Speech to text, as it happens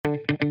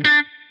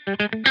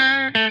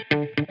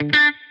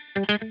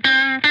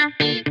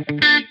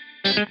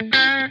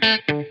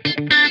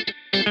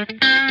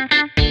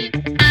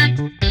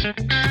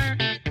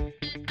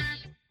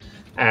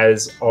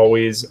As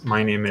always,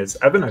 my name is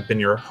Evan. I've been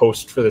your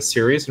host for this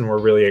series, and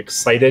we're really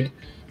excited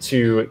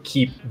to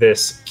keep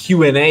this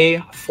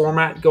Q&A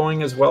format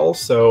going as well.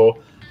 So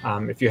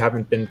if you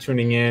haven't been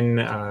tuning in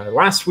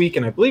last week,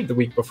 and I believe the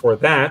week before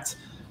that,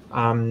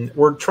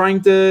 we're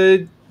trying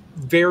to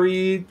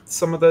vary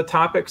some of the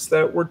topics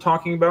that we're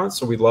talking about.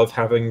 So we love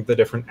having the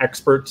different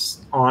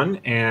experts on,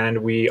 and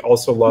we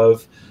also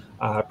love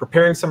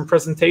preparing some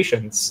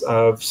presentations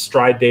of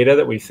Stride data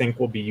that we think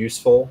will be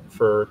useful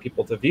for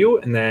people to view,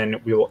 and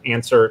then we will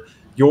answer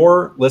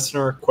your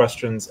listener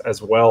questions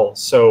as well.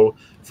 So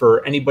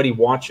for anybody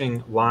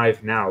watching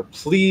live now,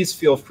 please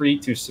feel free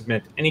to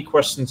submit any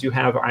questions you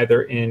have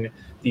either in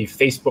the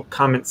Facebook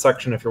comment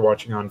section if you're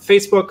watching on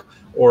Facebook,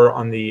 or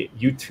on the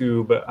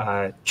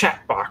YouTube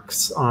chat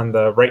box on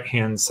the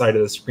right-hand side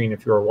of the screen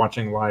if you're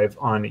watching live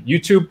on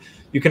YouTube.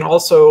 You can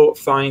also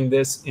find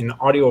this in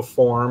audio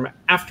form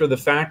after the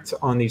fact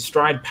on the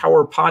Stride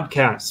Power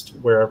podcast,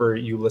 wherever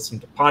you listen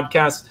to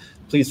podcasts.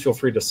 Please feel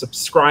free to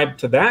subscribe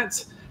to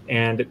that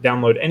and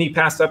download any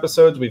past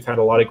episodes. We've had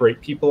a lot of great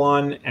people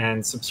on,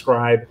 and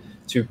subscribe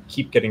to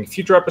keep getting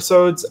future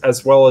episodes,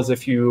 as well as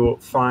if you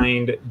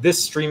find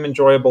this stream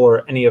enjoyable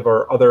or any of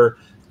our other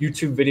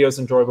YouTube videos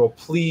enjoyable,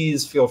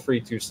 please feel free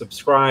to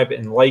subscribe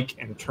and like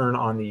and turn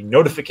on the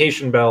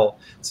notification bell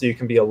so you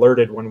can be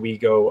alerted when we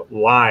go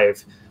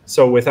live.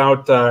 So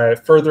without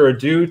further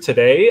ado,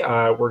 today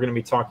we're going to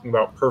be talking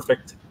about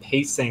perfect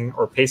pacing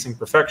or pacing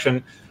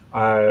perfection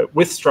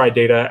with Stride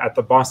data at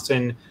the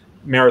Boston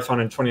Marathon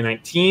in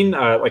 2019.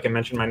 Like I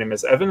mentioned, my name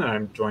is Evan, and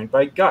I'm joined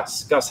by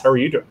Gus. Gus, how are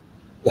you doing?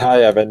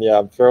 Hi, Evan. Yeah,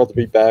 I'm thrilled to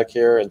be back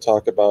here and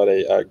talk about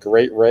a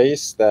great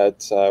race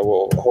that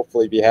will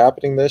hopefully be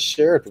happening this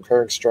year,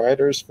 preparing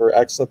Striders for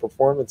excellent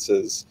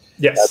performances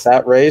at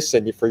that race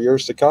and for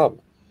years to come.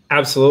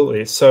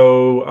 Absolutely.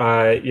 So,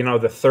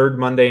 the third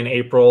Monday in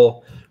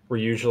April, we're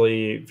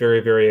usually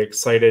very, very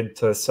excited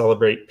to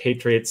celebrate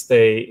Patriots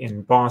Day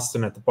in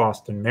Boston at the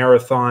Boston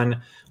Marathon.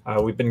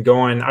 We've been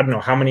going, I don't know,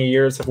 how many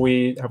years have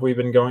we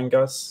been going,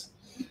 Gus?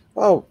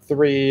 Oh,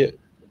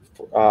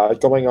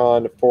 going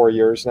on 4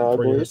 years now, I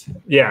believe.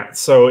 Yeah,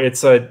 so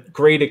it's a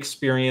great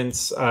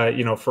experience.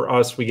 For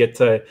us, we get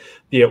to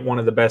be at one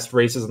of the best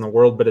races in the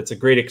world, but it's a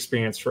great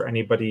experience for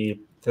anybody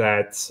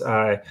that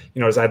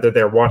is either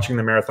there watching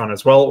the marathon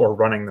as well or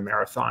running the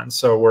marathon.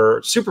 So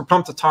we're super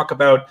pumped to talk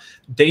about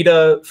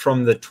data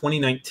from the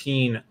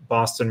 2019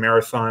 Boston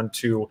Marathon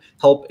to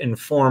help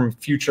inform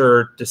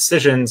future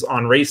decisions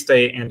on race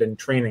day and in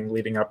training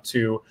leading up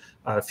to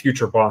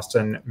future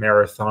Boston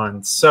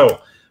marathons. So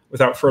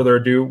without further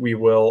ado, we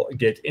will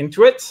get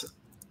into it.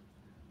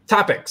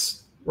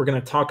 Topics. We're going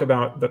to talk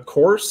about the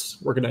course.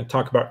 We're going to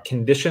talk about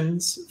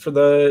conditions for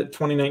the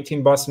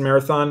 2019 Boston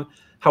Marathon,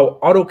 how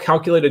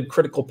auto-calculated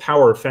critical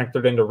power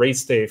factored into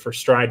race day for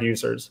Stride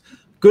users,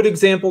 good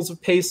examples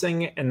of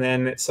pacing, and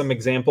then some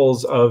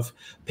examples of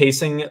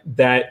pacing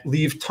that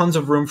leave tons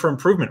of room for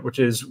improvement, which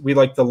is we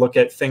like to look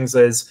at things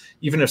as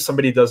even if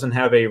somebody doesn't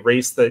have a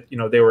race that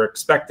they were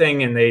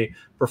expecting and they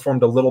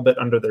performed a little bit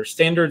under their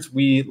standards,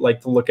 we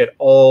like to look at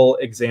all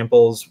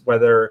examples,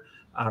 whether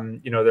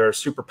they're a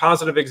super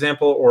positive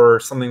example or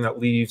something that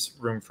leaves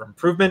room for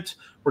improvement.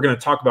 We're going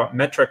to talk about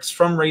metrics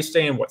from race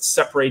day and what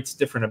separates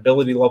different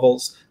ability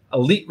levels,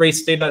 elite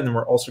race data, and then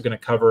we're also going to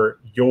cover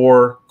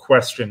your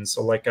questions.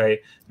 So like I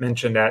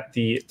mentioned at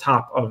the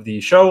top of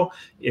the show,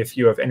 if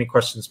you have any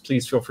questions,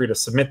 please feel free to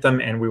submit them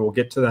and we will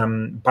get to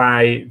them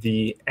by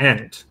the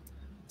end.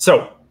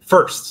 So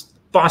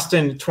first,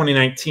 Boston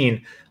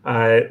 2019.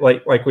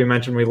 Like we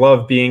mentioned, we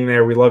love being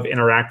there. We love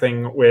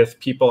interacting with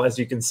people. As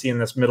you can see in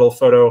this middle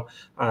photo,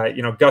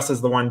 Gus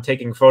is the one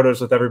taking photos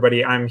with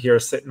everybody. I'm here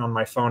sitting on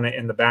my phone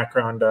in the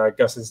background.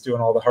 Gus is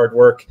doing all the hard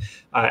work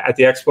at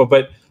the expo.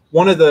 But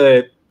one of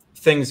the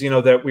things,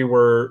 that we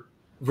were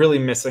really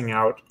missing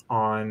out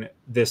on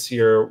this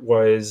year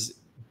was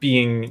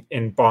being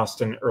in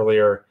Boston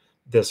earlier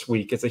this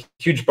week. It's a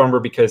huge bummer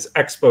because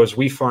expos,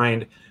 we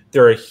find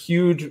they're a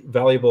huge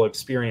valuable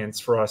experience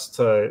for us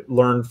to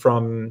learn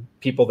from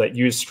people that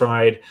use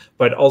Stride,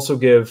 but also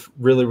give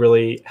really,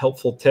 really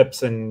helpful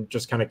tips and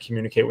just kind of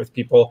communicate with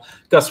people.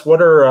 Gus, what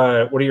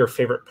are your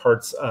favorite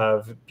parts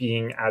of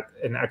being at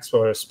an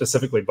expo,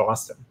 specifically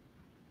Boston?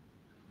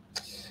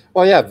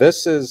 Well, yeah,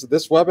 this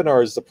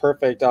webinar is the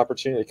perfect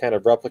opportunity to kind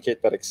of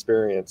replicate that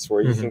experience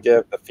where you can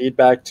give the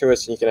feedback to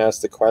us and you can ask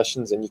the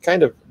questions and you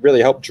kind of really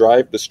help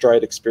drive the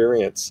Stride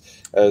experience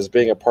as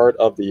being a part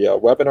of the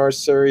webinar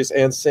series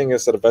and seeing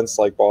us at events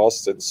like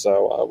Boston.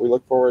 So we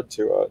look forward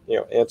to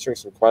answering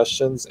some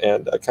questions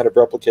and kind of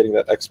replicating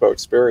that expo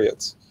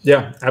experience.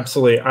 Yeah,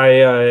 absolutely.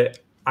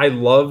 I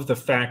love the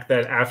fact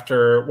that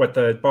after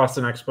the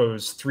Boston Expo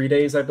is 3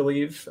 days, I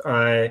believe,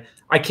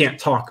 I can't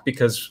talk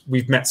because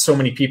we've met so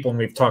many people and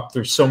we've talked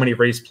through so many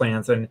race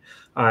plans and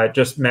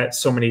just met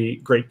so many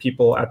great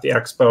people at the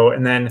expo.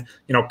 And then,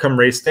 come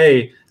race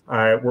day,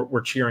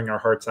 we're cheering our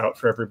hearts out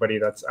for everybody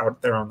that's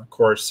out there on the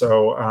course.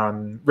 So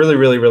really,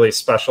 really, really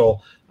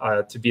special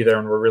to be there.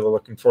 And we're really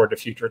looking forward to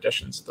future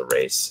editions of the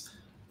race.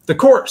 The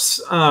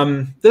course.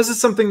 This is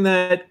something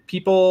that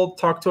people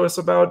talk to us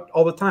about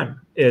all the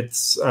time.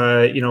 It's,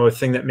 a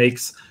thing that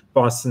makes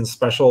Boston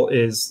special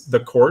is the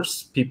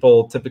course.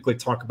 People typically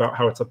talk about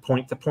how it's a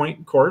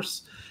point-to-point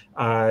course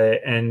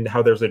and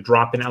how there's a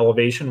drop in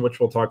elevation, which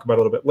we'll talk about a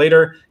little bit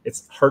later.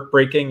 It's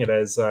heartbreaking. It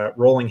has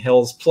rolling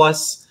hills.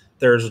 Plus,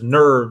 there's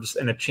nerves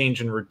and a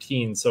change in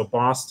routine. So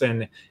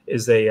Boston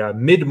is a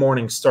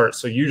mid-morning start.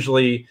 So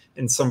usually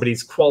in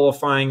somebody's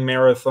qualifying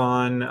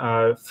marathon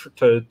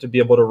to be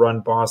able to run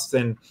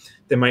Boston,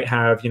 they might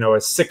have, a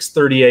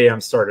 6:30 a.m.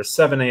 start, a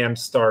 7 a.m.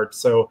 start.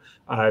 So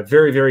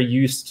very, very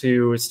used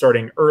to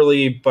starting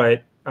early,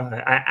 but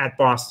at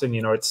Boston,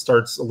 it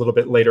starts a little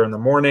bit later in the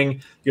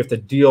morning. You have to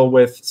deal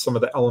with some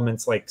of the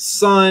elements like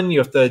sun. You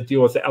have to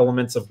deal with the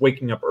elements of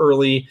waking up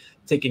early,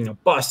 taking a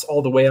bus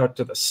all the way out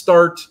to the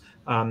start.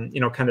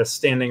 Kind of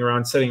standing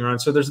around, sitting around.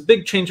 So there's a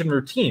big change in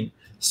routine.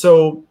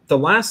 So the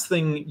last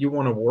thing you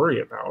want to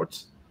worry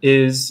about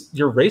is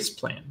your race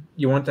plan.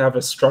 You want to have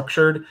a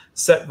structured,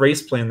 set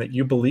race plan that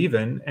you believe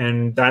in.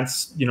 And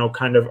that's,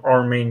 kind of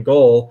our main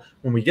goal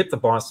when we get to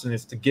Boston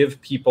is to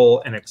give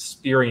people an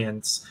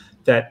experience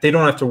that they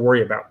don't have to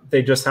worry about.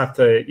 They just have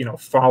to,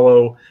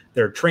 follow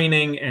their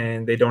training,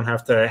 and they don't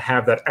have to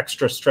have that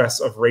extra stress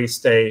of race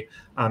day,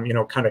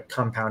 kind of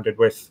compounded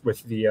with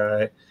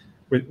the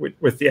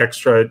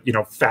extra,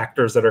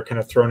 factors that are kind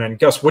of thrown in.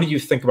 Gus, what do you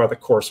think about the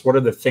course? What are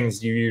the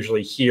things you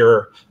usually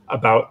hear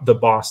about the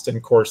Boston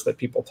course that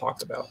people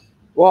talk about?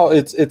 Well,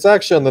 it's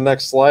actually on the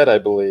next slide, I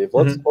believe.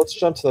 Let's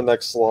jump to the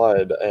next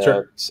slide. And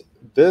sure.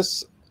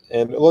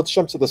 And let's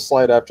jump to the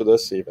slide after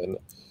this even.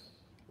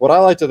 What I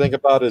like to think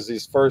about is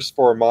these first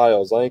 4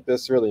 miles. I think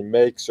this really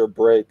makes or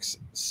breaks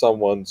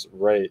someone's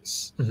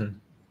race. Mm-hmm.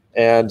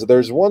 And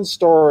there's one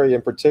story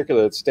in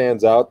particular that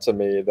stands out to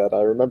me that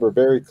I remember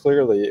very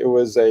clearly. It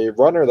was a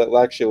runner that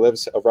actually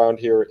lives around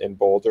here in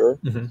Boulder,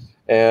 mm-hmm.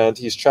 and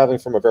he's traveling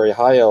from a very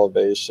high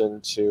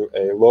elevation to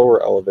a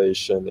lower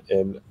elevation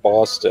in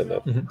Boston.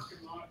 Mm-hmm.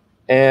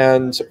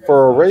 And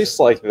for a race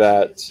like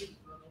that,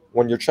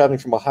 when you're traveling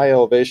from a high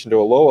elevation to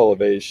a low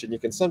elevation, you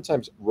can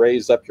sometimes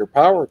raise up your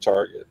power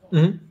target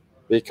mm-hmm.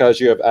 because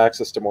you have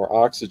access to more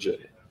oxygen.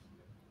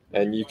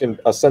 And you can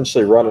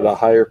essentially run at a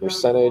higher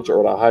percentage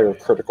or at a higher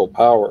critical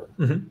power.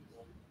 Mm-hmm.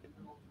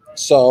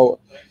 So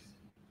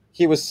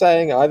he was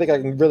saying, I think I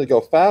can really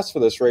go fast for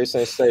this race.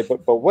 And I say,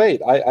 but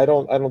wait, I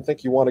don't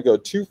think you want to go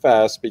too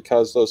fast,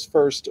 because those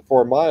first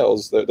 4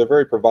 miles, they're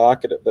very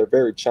provocative. They're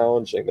very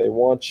challenging. They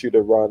want you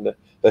to run.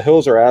 The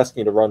hills are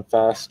asking you to run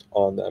fast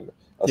on them,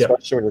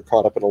 especially when you're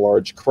caught up in a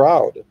large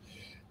crowd.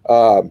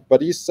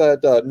 But he said,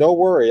 no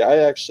worry. I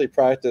actually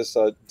practice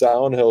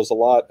downhills a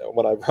lot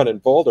when I run in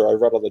Boulder. I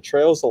run on the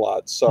trails a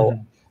lot. So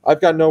mm-hmm. I've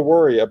got no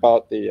worry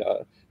about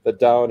the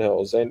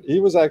downhills. And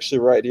he was actually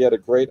right. He had a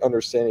great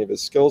understanding of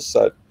his skill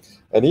set.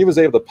 And he was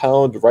able to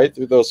pound right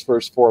through those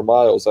first 4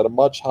 miles at a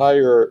much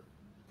higher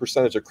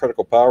percentage of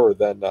critical power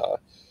than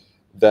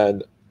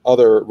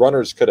other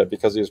runners could have,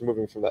 because he was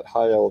moving from that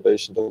high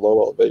elevation to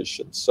low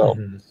elevation. So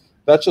mm-hmm.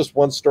 that's just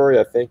one story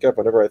I think of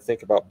whenever I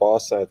think about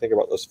Boston. I think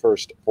about those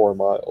first 4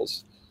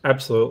 miles.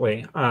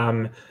 Absolutely.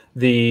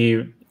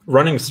 The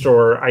running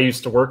store I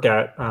used to work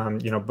at,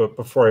 but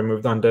before I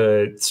moved on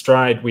to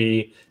Stride,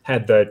 we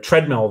had the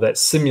treadmill that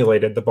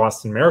simulated the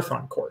Boston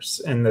Marathon course.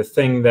 And the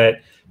thing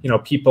that,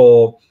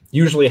 people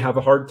usually have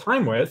a hard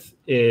time with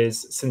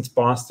is, since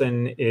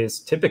Boston is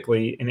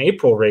typically an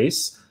April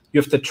race,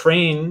 you have to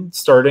train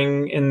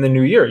starting in the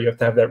new year. You have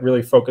to have that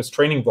really focused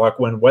training block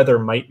when weather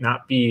might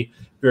not be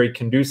very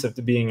conducive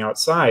to being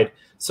outside.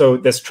 So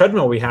this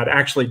treadmill we had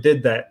actually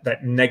did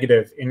that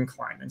negative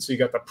incline. And so you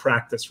got the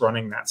practice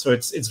running that. So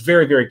it's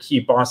very, very key.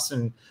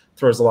 Boston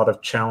throws a lot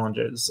of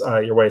challenges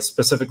your way.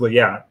 Specifically,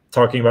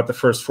 talking about the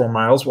first 4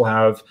 miles, we'll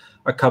have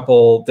a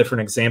couple different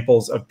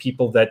examples of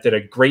people that did a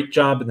great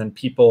job, and then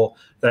people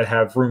that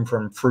have room for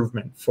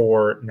improvement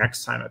for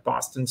next time at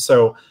Boston.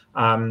 So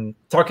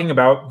talking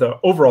about the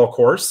overall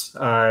course,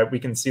 we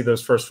can see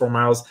those first 4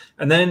 miles.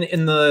 And then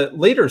in the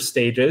later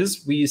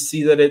stages, we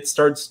see that it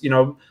starts,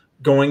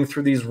 going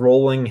through these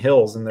rolling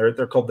hills, and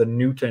they're called the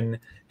Newton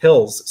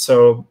Hills.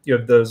 So you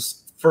have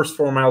those first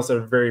 4 miles that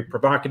are very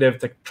provocative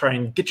to try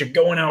and get you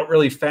going out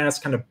really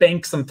fast, kind of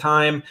bank some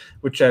time,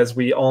 which, as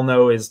we all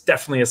know, is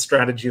definitely a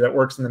strategy that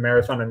works in the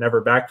marathon and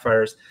never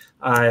backfires.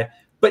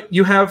 But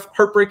you have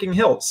heartbreaking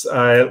hills,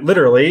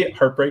 literally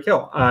Heartbreak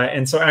Hill.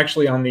 And so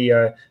actually on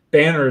the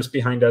banners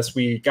behind us,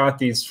 we got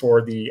these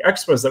for the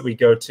expos that we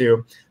go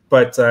to,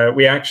 but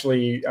we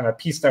actually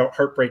pieced out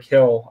Heartbreak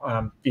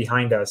Hill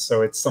behind us.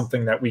 So it's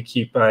something that we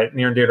keep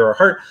near and dear to our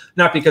heart,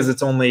 not because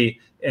it's only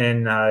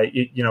in,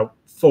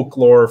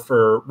 folklore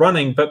for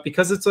running, but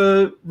because it's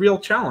a real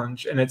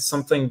challenge. And it's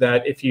something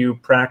that if you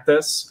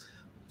practice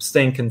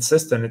staying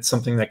consistent, it's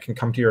something that can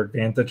come to your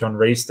advantage on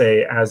race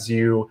day as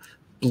you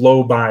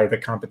blow by the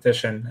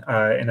competition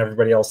and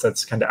everybody else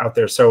that's kind of out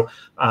there. So,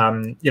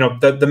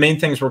 the main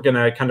things we're going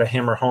to kind of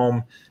hammer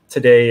home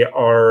today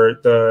are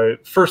the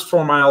first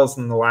 4 miles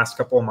and the last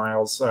couple of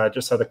miles,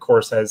 just how the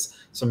course has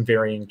some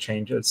varying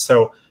changes.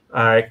 So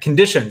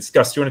Conditions.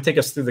 Gus, do you want to take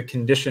us through the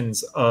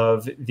conditions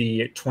of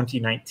the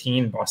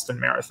 2019 Boston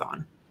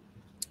Marathon?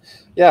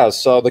 Yeah,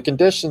 so the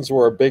conditions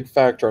were a big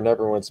factor in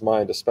everyone's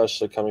mind,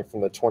 especially coming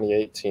from the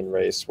 2018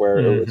 race, where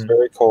it was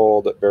very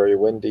cold, very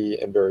windy,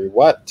 and very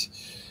wet.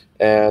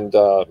 And,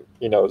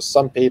 you know,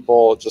 some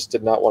people just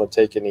did not want to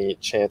take any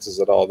chances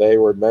at all. They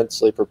were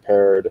mentally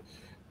prepared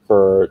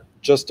for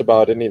just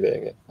about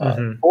anything.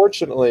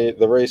 Fortunately,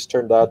 the race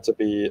turned out to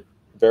be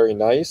very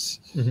nice.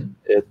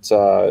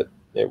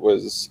 It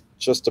was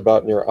just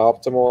about near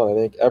optimal, and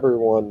I think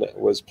everyone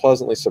was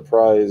pleasantly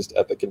surprised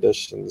at the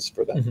conditions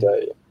for that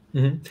day.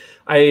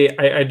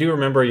 I do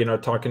remember, you know,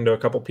 talking to a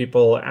couple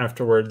people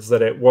afterwards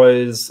that it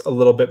was a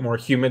little bit more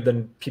humid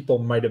than people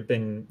might have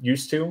been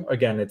used to.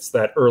 Again, it's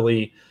that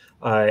early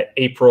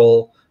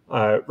April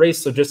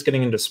race, so just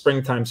getting into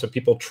springtime, so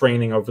people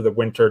training over the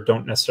winter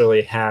don't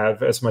necessarily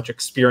have as much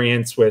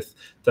experience with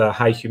the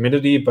high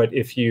humidity. But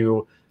if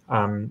you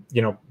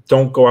you know,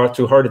 don't go out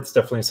too hard, it's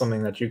definitely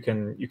something that you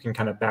can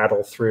kind of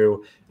battle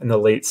through in the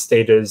late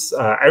stages.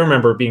 I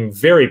remember being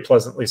very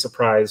pleasantly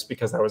surprised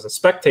because I was a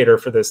spectator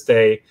for this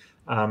day.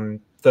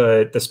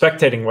 The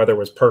spectating weather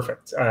was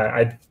perfect.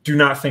 I do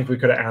not think we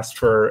could have asked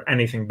for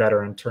anything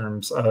better in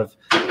terms of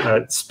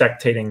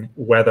spectating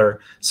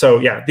weather. So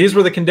yeah, these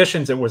were the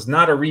conditions. It was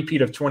not a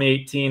repeat of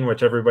 2018,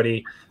 which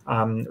everybody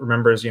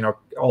remembers, you know,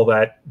 all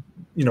that,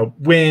 you know,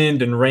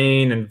 wind and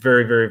rain and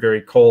very, very,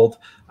 very cold,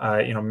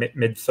 you know,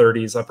 mid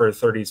 30s, upper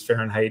 30s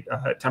Fahrenheit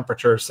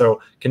temperature.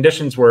 So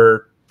conditions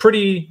were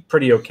pretty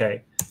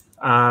okay.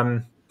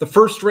 The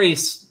first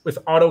race with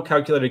auto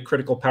calculated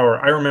critical power,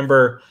 I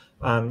remember,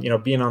 you know,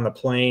 being on the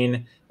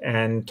plane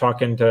and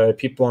talking to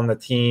people on the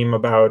team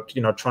about,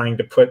 you know, trying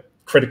to put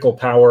critical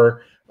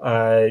power,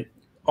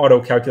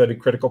 auto calculated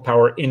critical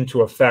power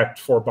into effect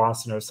for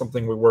Boston. It was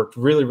something we worked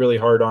really, really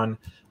hard on.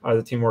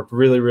 The team worked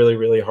really, really,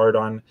 really hard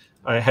on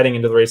heading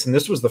into the race. And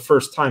this was the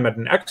first time at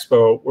an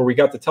expo where we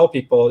got to tell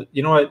people,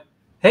 you know what,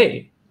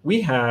 hey,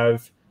 we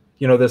have,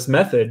 you know, this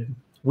method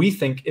we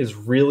think is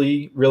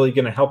really, really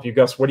going to help you.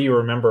 Gus, what do you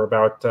remember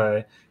about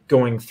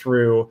going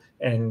through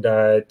and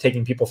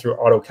taking people through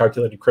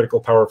auto-calculated critical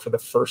power for the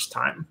first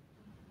time?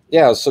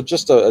 Yeah, so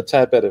just a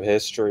tad bit of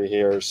history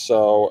here.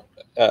 So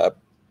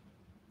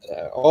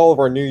all of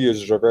our new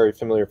users are very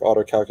familiar with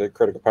auto-calculated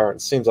critical power.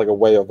 It seems like a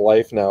way of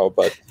life now,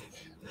 but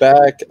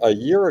back a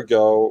year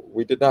ago,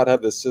 we did not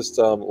have the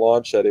system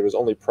launched yet. It was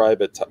only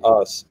private to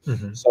us.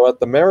 So at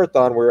the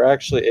marathon, we were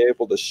actually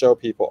able to show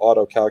people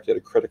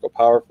auto-calculated critical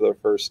power for the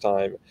first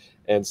time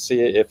and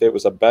see if it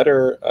was a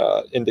better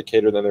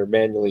indicator than their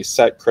manually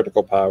set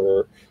critical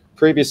power.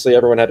 Previously,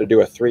 everyone had to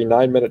do a 3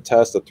 9-minute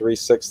test, a 3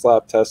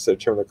 6-lap test to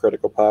determine the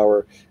critical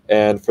power.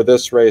 And for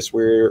this race,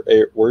 we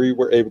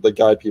were able to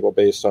guide people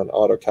based on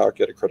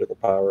auto-calculated critical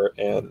power,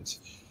 and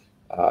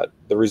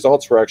the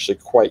results were actually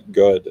quite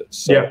good.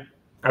 So, yeah.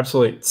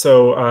 Absolutely.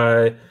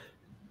 So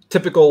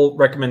typical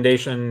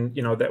recommendation,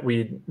 you know, that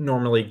we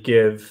normally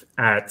give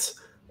at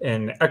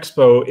an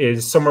expo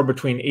is somewhere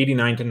between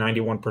 89 to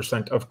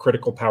 91% of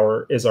critical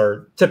power is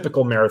our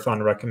typical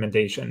marathon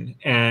recommendation.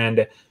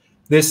 And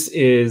this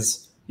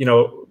is, you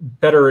know,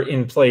 better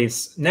in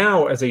place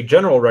now as a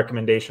general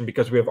recommendation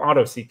because we have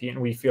auto CP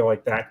and we feel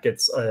like that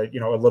gets, you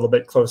know, a little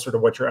bit closer to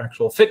what your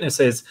actual fitness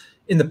is.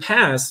 In the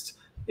past,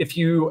 if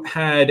you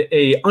had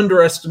a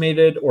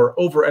underestimated or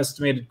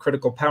overestimated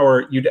critical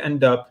power, you'd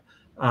end up,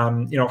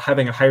 you know,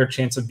 having a higher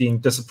chance of being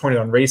disappointed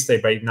on race day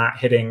by not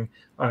hitting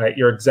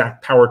your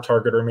exact power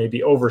target or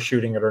maybe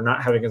overshooting it or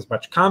not having as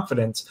much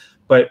confidence.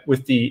 But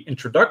with the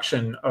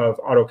introduction of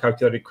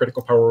auto-calculated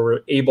critical power, we're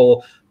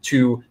able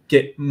to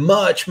get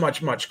much,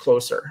 much, much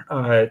closer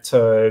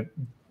to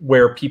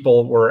where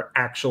people were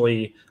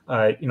actually,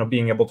 you know,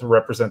 being able to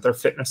represent their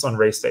fitness on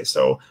race day.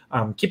 So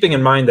keeping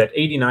in mind that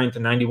 89 to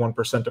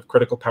 91% of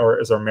critical power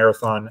is our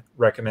marathon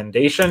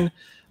recommendation.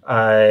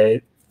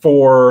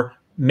 For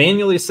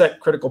manually set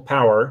critical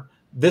power,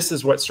 this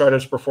is what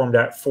Stratos performed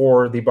at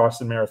for the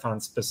Boston Marathon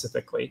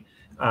specifically.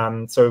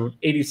 So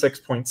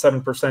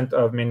 86.7%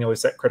 of manually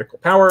set critical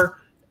power.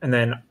 And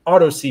then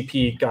auto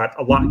CP got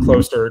a lot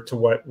closer to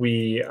what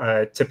we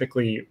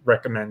typically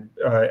recommend.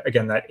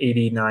 Again, that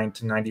 89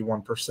 to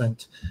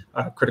 91%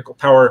 critical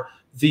power.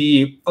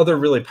 The other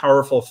really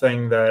powerful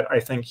thing that I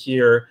think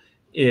here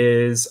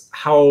is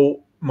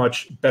how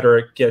much better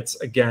it gets,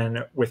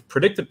 again, with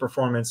predicted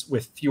performance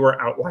with fewer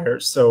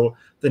outliers. So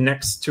the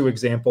next two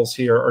examples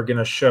here are going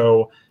to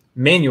show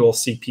manual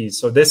CPs.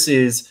 So this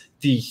is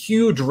the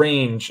huge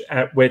range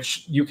at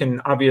which you can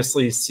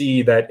obviously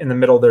see that in the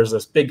middle there's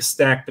this big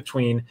stack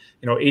between,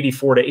 you know,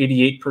 84 to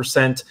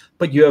 88%,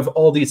 but you have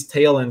all these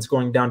tail ends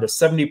going down to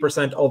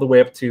 70% all the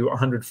way up to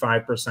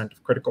 105%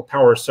 of critical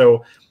power.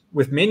 So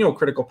with manual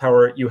critical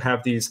power, you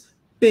have these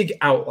big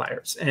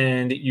outliers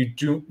and you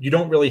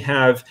don't really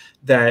have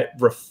that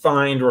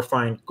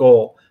refined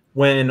goal.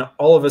 When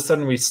all of a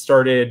sudden we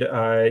started,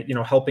 you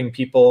know, helping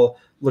people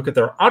look at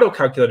their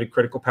auto-calculated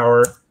critical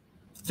power,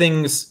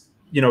 things,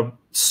 you know,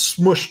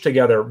 smushed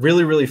together,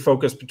 really, really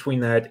focused between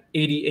that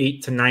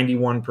 88 to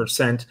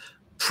 91%,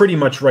 pretty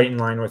much right in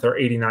line with our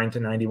 89 to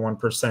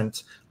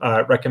 91%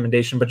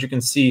 recommendation, but you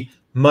can see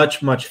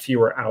much, much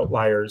fewer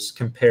outliers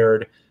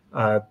compared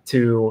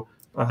to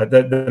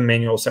the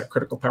manual set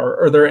critical power.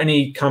 Are there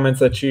any comments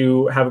that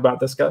you have about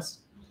this, Gus?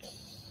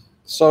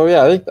 So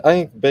yeah, I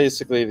think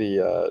basically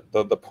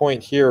the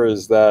point here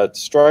is that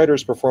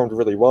Striders performed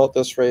really well at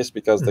this race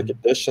because the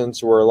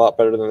conditions were a lot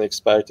better than they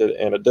expected,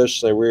 and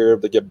additionally we were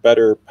able to get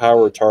better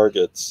power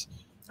targets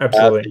at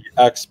the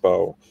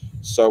expo.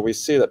 So we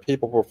see that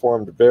people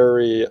performed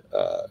very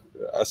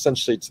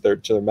essentially to their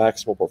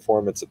maximal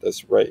performance at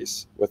this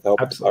race with help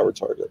of the power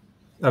target.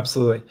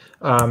 Absolutely.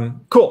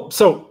 Cool.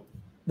 So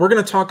we're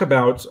going to talk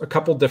about a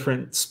couple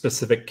different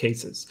specific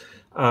cases,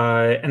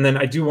 and then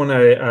I do want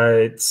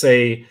to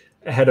say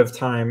ahead of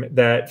time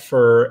that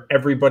for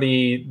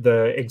everybody,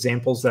 the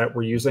examples that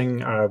we're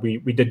using,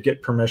 we did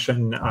get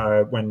permission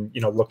when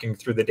looking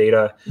through the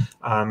data,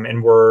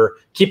 and we're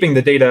keeping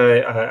the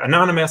data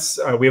anonymous.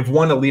 We have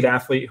one elite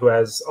athlete who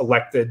has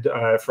elected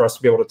for us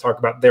to be able to talk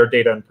about their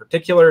data in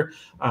particular,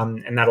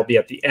 and that'll be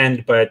at the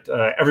end. But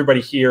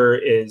everybody here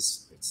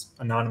it's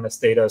anonymous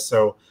data,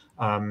 so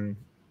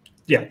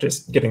yeah,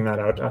 just getting that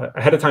out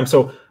ahead of time.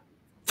 So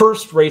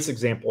first race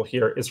example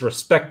here is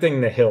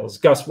respecting the hills.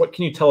 Gus, what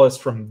can you tell us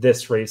from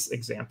this race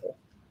example?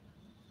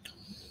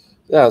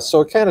 Yeah,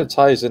 so it kind of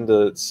ties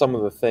into some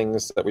of the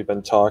things that we've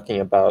been talking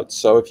about.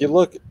 So if you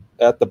look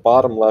at the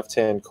bottom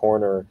left-hand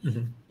corner,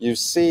 you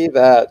see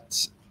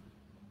that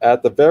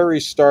at the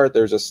very start,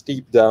 there's a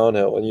steep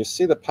downhill, and you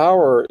see the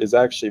power is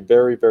actually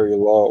very, very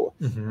low.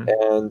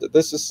 And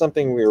this is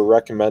something we were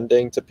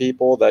recommending to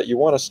people, that you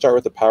want to start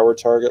with the power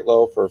target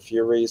low for a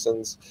few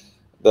reasons.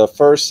 The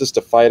first is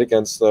to fight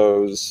against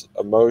those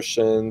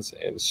emotions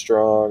and the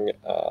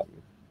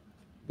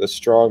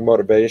strong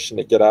motivation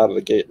to get out of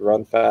the gate and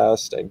run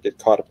fast and get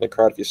caught up in the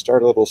crowd. If you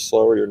start a little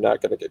slower, you're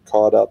not going to get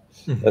caught up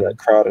in that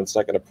crowd, and it's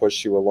not going to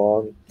push you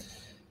along.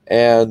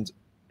 And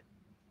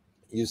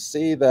you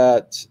see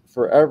that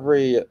for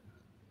every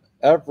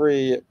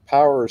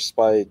power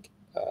spike,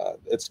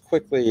 it's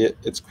quickly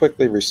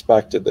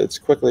respected. It's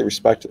quickly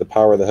respected the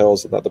power of the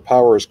hills, and that the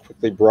power is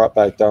quickly brought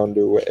back down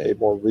to a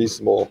more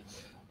reasonable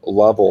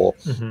level.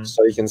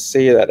 So you can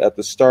see that at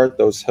the start,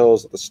 those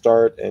hills at the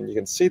start, and you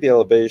can see the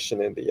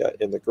elevation in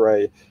the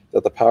gray,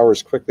 that the power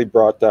is quickly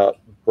brought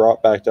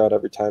back down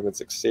every time it's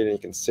exceeding. You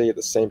can see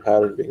the same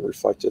pattern being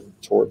reflected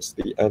towards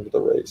the end of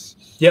the race.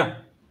 Yeah,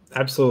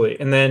 absolutely.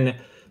 And then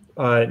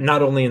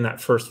not only in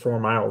that first 4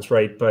 miles,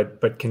 right,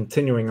 but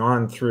continuing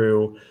on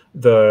through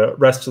the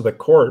rest of the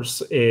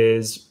course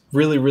is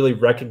really, really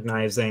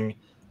recognizing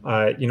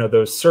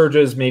those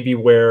surges, maybe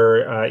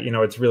where,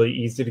 it's really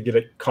easy to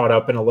get caught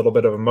up in a little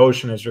bit of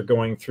emotion as you're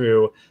going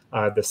through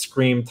the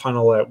Scream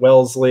Tunnel at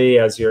Wellesley,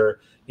 as you're,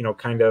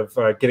 kind of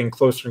getting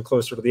closer and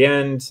closer to the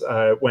end.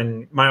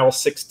 When mile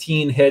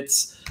 16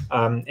 hits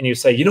and you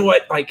say, you know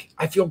what, like,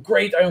 I feel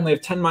great. I only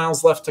have 10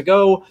 miles left to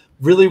go.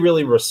 Really,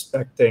 really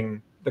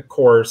respecting the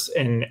course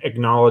and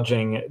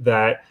acknowledging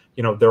that,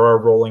 there are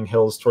rolling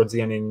hills towards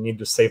the end and you need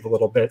to save a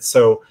little bit.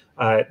 So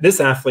this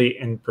athlete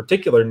in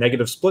particular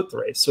negative split the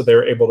race. So they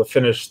were able to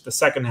finish the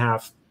second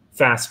half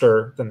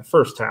faster than the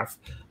first half.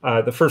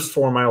 The first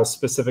 4 miles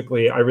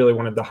specifically, I really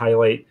wanted to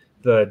highlight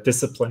the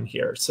discipline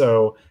here.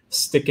 So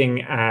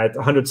sticking at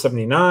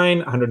 179,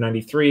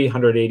 193,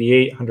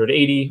 188,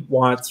 180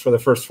 watts for the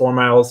first 4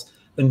 miles,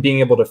 then being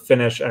able to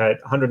finish at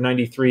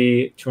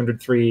 193,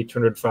 203,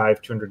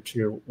 205,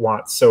 202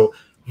 watts. So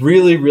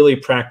really, really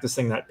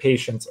practicing that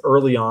patience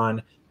early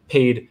on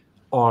paid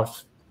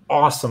off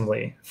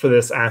awesomely for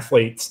this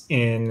athlete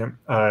in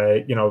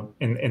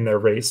their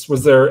race.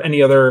 Was there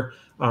any other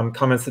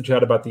comments that you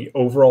had about the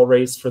overall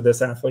race for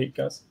this athlete,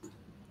 Gus?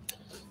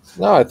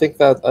 No, I think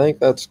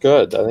that's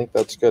good. I think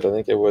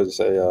it was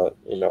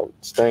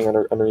staying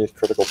underneath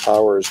critical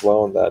power as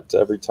well, and that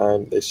every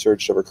time they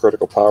searched over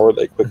critical power,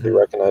 they quickly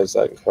recognized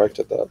that and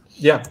corrected that.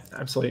 Yeah,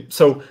 absolutely.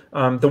 So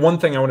the one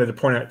thing I wanted to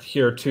point out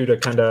here too, to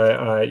kind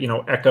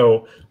of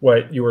echo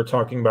what you were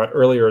talking about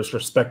earlier, is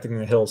respecting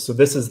the hills. So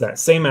this is that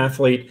same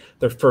athlete,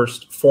 their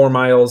first 4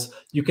 miles.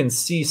 You can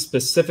see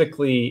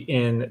specifically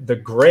in the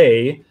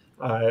gray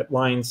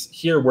lines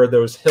here where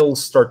those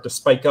hills start to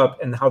spike up,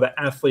 and how the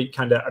athlete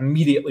kind of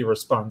immediately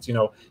responds.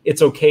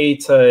 It's okay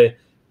to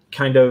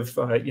kind of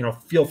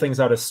feel things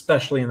out,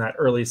 especially in that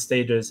early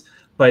stages,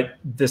 but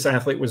this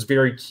athlete was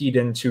very keyed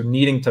into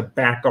needing to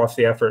back off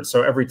the effort.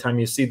 So every time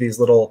you see these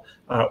little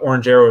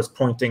orange arrows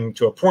pointing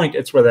to a point,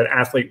 it's where that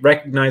athlete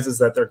recognizes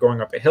that they're going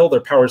up a hill, their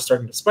power is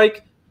starting to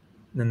spike,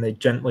 and then they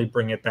gently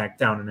bring it back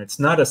down. And it's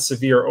not a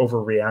severe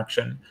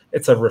overreaction.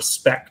 It's a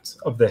respect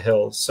of the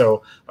hills.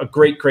 So a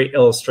great, great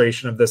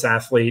illustration of this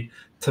athlete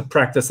to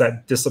practice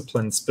that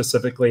discipline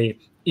specifically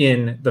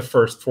in the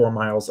first 4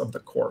 miles of the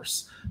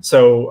course.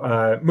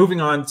 So moving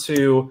on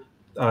to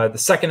the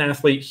second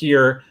athlete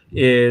here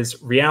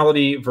is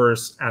reality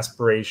versus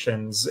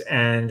aspirations.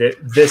 And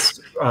this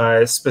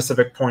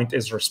specific point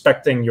is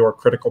respecting your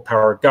critical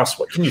power. Gus,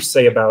 what can you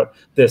say about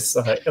this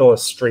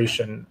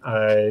illustration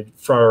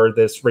for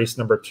this race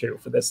number 2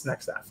 for this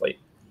next athlete?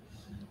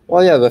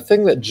 Well, yeah, the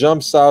thing that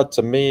jumps out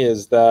to me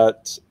is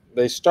that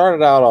they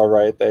started out all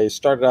right. They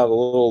started out a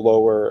little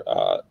lower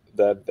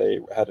than they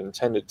had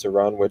intended to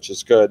run, which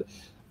is good.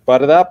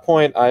 But at that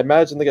point, I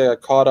imagine they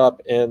got caught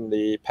up in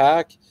the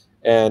pack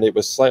and it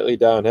was slightly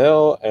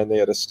downhill and they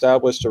had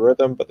established a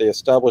rhythm, but they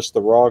established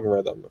the wrong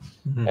rhythm.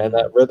 And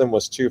that rhythm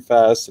was too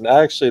fast. And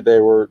actually they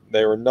were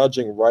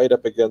nudging right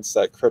up against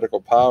that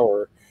critical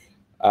power.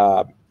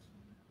 Uh,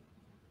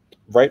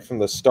 right from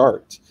the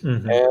start.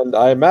 And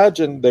I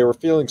imagine they were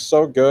feeling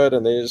so good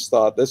and they just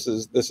thought this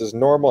is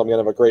normal. I'm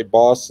gonna have a great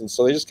boss. And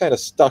so they just kind of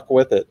stuck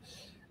with it.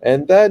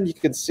 And then you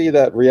can see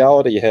that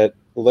reality hit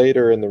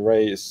later in the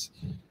race.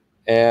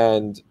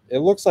 And it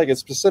looks like it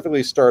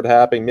specifically started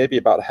happening maybe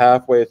about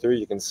halfway through.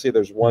 You can see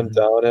there's one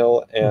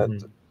downhill.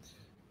 And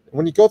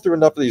when you go through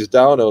enough of these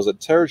downhills, it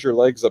tears your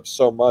legs up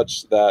so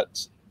much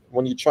that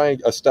when you try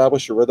and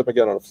establish your rhythm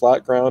again on a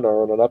flat ground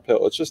or on an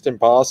uphill, it's just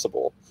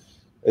impossible.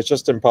 It's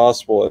just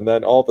impossible. And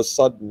then all of a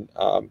sudden,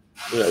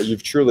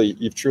 you've truly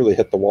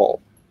hit the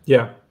wall.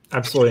 Yeah,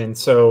 absolutely. And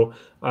so,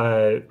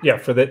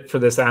 for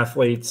this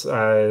athlete,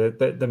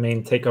 the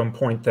main take-home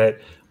point that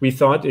we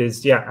thought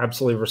is,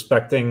 absolutely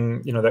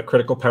respecting, that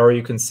critical power.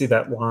 You can see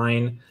that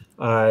line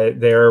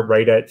there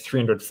right at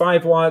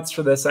 305 watts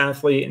for this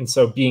athlete. And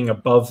so being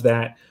above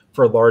that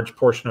for a large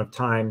portion of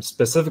time,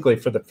 specifically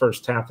for the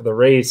first half of the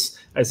race,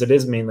 as it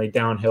is mainly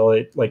downhill,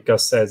 it, like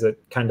Gus says,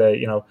 it kind of,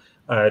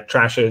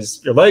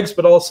 trashes your legs,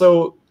 but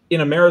also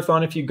in a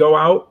marathon, if you go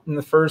out in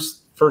the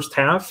first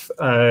half,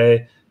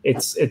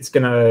 it's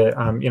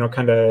gonna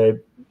kind of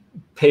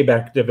pay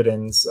back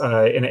dividends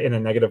in a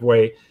negative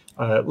way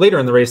later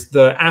in the race.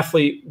 The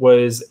athlete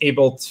was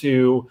able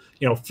to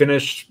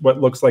finish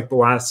what looks like the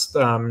last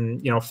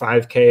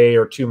 5K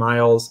or 2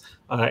 miles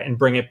and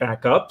bring it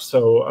back up.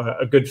 So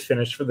a good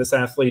finish for this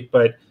athlete,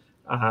 but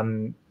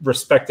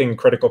respecting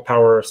critical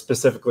power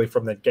specifically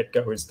from the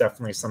get-go is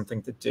definitely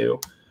something to do.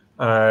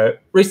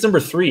 Race number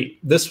 3.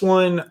 This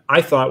one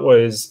I thought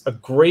was a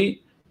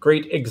great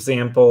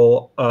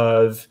example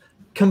of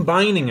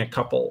combining a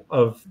couple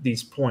of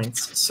these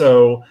points.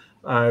 So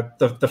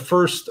the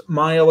first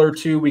mile or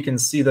two, we can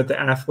see that the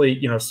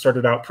athlete,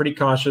 started out pretty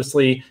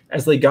cautiously.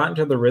 As they got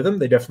into the rhythm,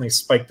 they definitely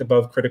spiked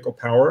above critical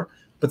power,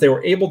 but they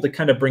were able to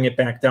kind of bring it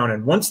back down.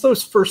 And once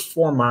those first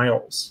 4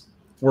 miles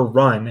were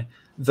run,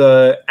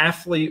 the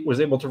athlete was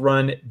able to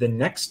run the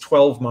next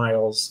 12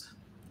 miles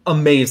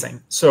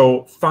amazing.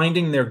 So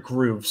finding their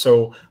groove.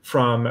 So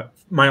from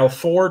mile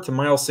 4 to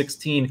mile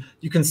 16,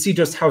 you can see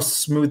just how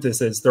smooth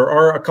this is. There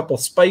are a couple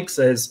spikes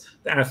as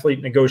the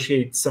athlete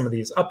negotiates some of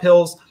these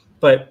uphills,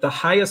 but the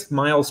highest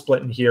mile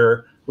split in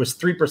here was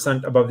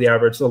 3% above the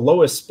average. The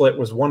lowest split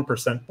was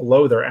 1%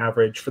 below their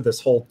average for this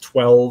whole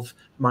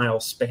 12-mile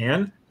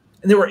span.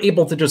 And they were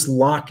able to just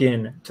lock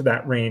in to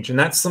that range. And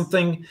that's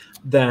something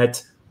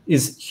that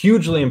is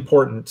hugely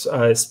important,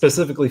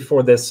 specifically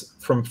for this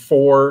from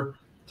 4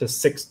 to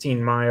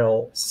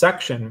 16-mile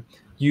section.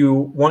 You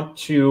want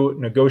to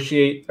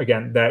negotiate,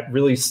 again, that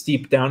really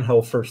steep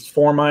downhill first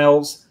 4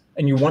 miles,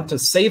 and you want to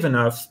save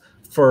enough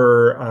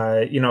for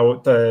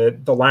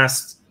the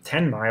last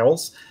 10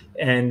 miles.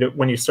 And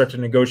when you start to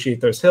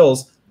negotiate those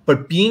hills,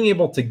 but being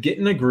able to get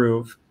in a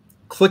groove,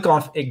 click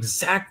off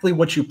exactly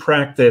what you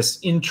practice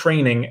in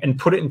training and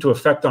put it into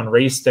effect on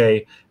race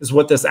day is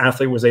what this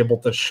athlete was able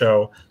to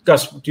show.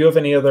 Gus, do you have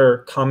any other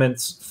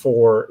comments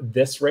for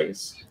this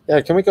race? Yeah,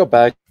 can we go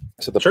back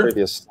to the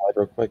previous slide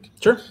real quick?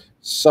 Sure.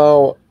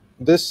 So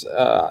this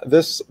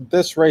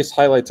race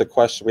highlights a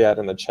question we had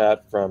in the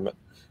chat from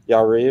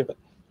Yariv,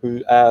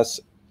 who asks,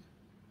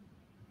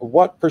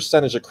 what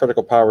percentage of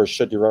critical power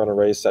should you run a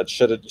race at?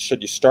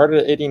 Should you start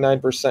at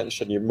 89%?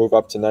 Should you move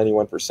up to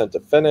 91% to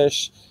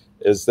finish?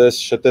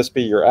 Should this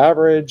be your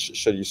average?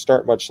 Should you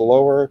start much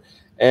lower?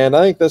 And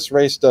I think this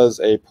race does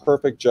a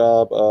perfect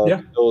job of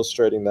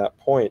illustrating that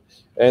point.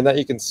 And that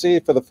you can see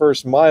for the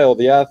first mile,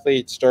 the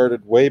athlete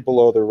started way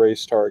below their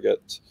race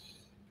target.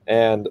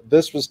 And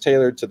this was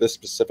tailored to this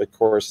specific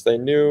course. They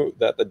knew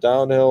that the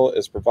downhill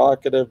is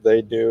provocative.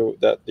 They knew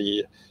that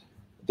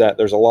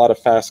there's a lot of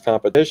fast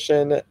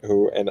competition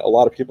and a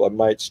lot of people that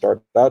might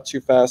start out too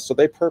fast. So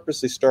they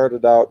purposely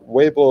started out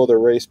way below their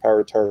race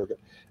power target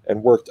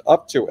and worked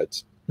up to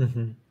it.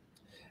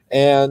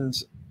 And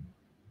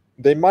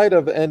they might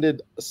have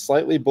ended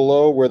slightly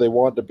below where they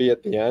wanted to be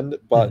at the end,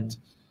 but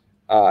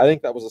I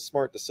think that was a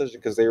smart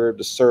decision because they were able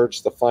to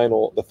surge the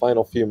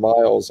final few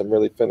miles and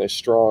really finish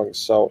strong.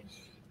 So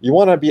you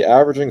want to be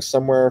averaging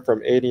somewhere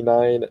from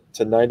 89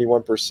 to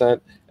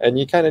 91%, and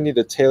you kind of need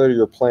to tailor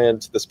your plan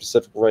to the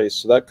specific race.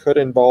 So that could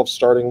involve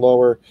starting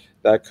lower.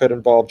 That could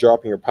involve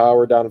dropping your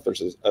power down if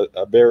there's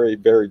a very,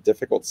 very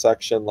difficult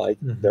section like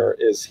there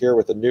is here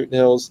with the Newton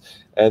Hills,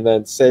 and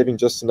then saving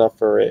just enough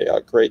for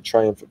a great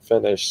triumphant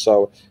finish.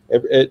 So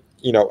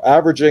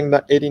averaging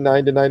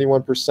 89 to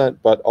 91%,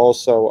 but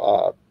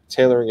also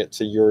tailoring it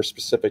to your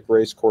specific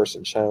race course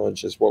and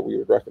challenge is what we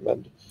would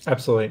recommend.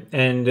 Absolutely.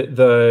 And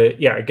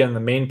again, the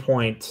main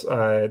point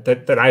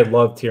that I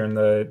loved here, and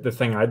the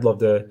thing I'd love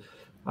to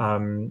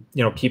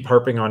keep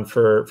harping on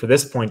for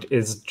this point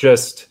is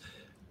just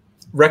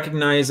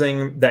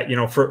recognizing that,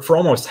 for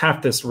almost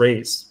half this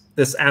race,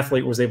 this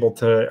athlete was able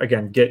to,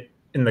 again, get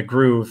in the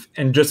groove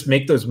and just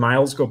make those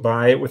miles go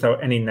by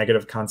without any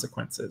negative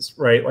consequences,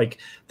 right? Like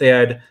they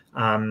had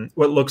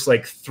what looks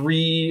like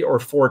 3 or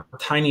 4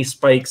 tiny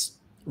spikes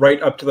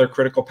right up to their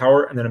critical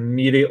power and then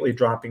immediately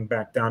dropping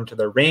back down to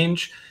their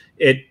range.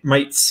 It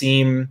might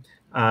seem,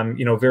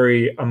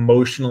 very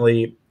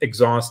emotionally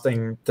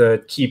exhausting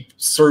to keep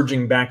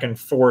surging back and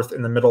forth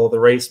in the middle of the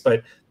race.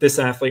 But this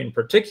athlete in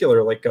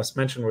particular, like Gus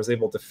mentioned, was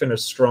able to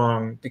finish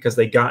strong because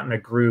they got in a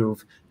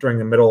groove during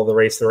the middle of the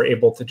race. They were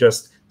able to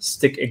just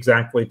stick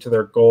exactly to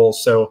their goal.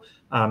 So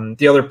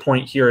the other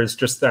point here is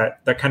just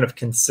that kind of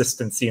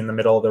consistency in the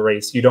middle of the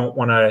race. You don't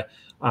want to,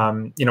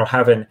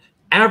 have an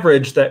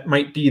average that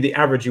might be the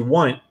average you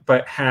want,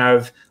 but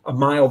have a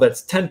mile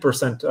that's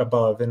 10%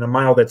 above and a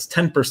mile that's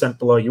 10%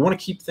 below. You want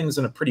to keep things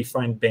in a pretty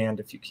fine band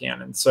if you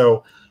can. And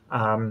so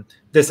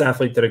this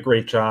athlete did a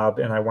great job,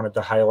 and I wanted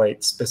to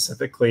highlight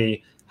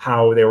specifically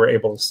how they were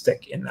able to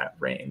stick in that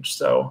range.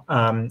 So,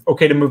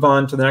 okay to move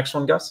on to the next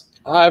one, Gus?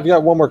 I've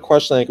got one more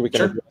question I think we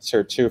can address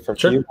here too from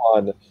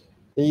Elon.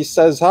 He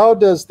says, how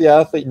does the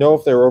athlete know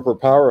if they're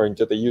overpowering?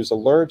 Did they use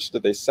alerts?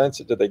 Did they sense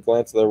it? Did they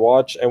glance at their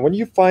watch? And when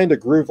you find a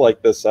groove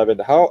like this, Evan,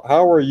 how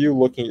are you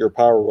looking at your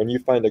power when you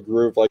find a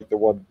groove like the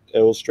one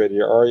illustrated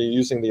here? Are you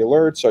using the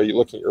alerts? Are you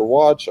looking at your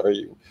watch? Are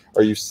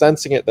you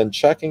sensing it, then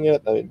checking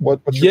it? I mean,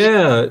 what's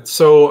your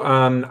so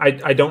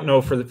I don't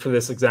know for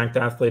this exact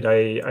athlete.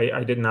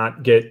 I did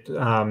not get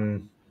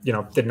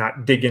did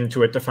not dig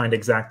into it to find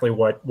exactly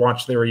what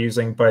watch they were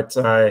using. But,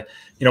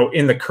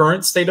 in the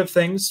current state of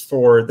things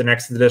for the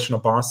next edition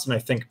of Boston, I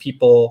think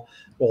people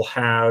will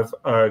have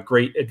a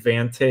great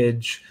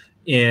advantage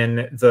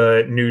in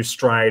the new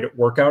Stride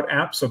workout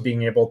app. So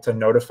being able to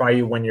notify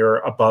you when you're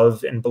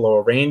above and below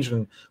a range,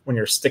 and when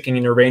you're sticking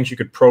in your range, you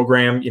could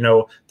program,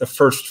 the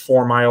first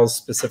 4 miles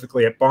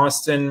specifically at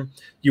Boston,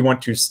 you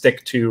want to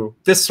stick to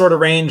this sort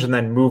of range and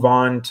then move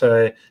on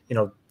to,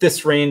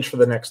 this range for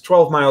the next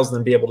 12 miles, and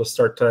then be able to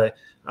start to,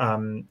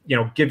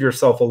 give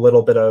yourself a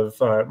little bit of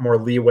more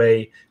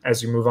leeway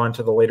as you move on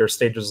to the later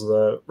stages of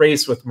the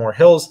race with more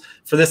hills.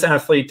 For this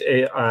athlete,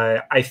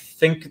 I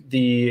think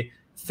the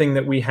thing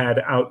that we had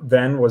out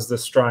then was the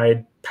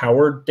Stride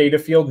powered data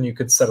field, and you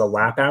could set a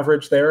lap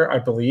average there, I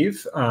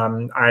believe.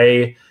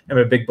 I am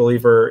a big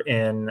believer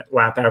in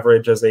lap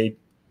average as a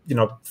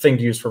thing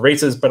to use for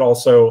races, but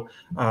also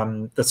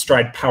the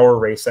Stride Power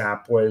Race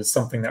app was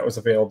something that was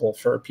available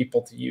for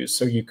people to use.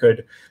 So you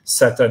could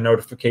set a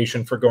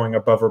notification for going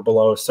above or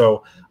below.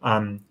 So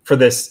for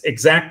this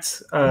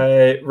exact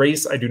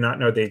race, I do not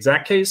know the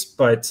exact case,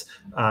 but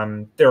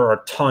there are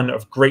a ton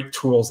of great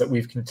tools that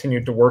we've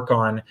continued to work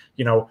on.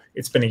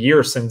 It's been a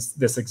year since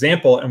this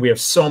example, and we have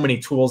so many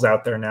tools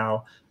out there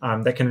now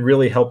that can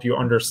really help you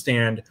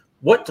understand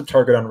what to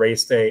target on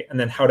race day, and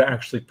then how to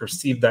actually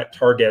perceive that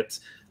target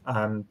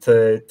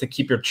to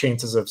keep your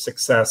chances of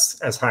success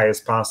as high as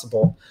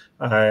possible.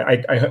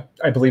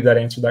 I believe that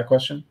answered that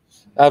question.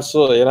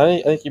 Absolutely, and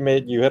I think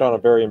you hit on a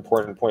very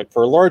important point.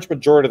 For a large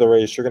majority of the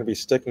race, you're going to be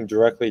sticking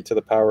directly to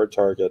the power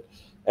target,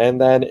 and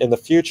then in the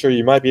future,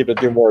 you might be able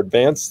to do more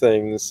advanced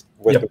things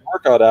with the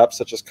workout app,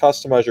 such as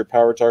customize your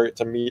power target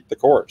to meet the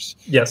course.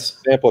 Yes. For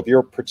example, if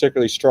you're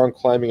particularly strong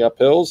climbing up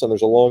hills and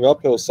there's a long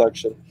uphill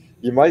section,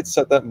 you might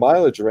set that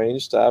mileage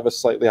range to have a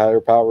slightly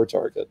higher power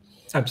target.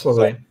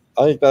 Absolutely. So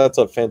I think that's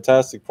a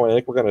fantastic point. I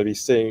think we're going to be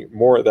seeing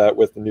more of that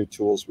with the new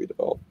tools we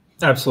develop.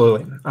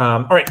 Absolutely.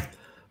 All right.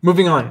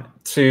 Moving on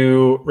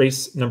to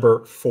race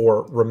number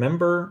 4,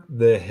 Remember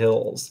the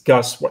Hills.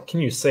 Gus, what can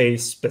you say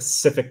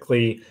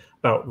specifically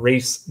about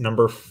race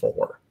number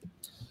 4?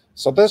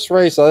 So this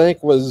race, I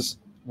think, was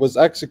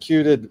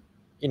executed,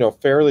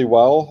 fairly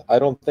well. I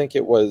don't think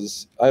it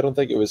was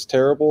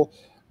terrible.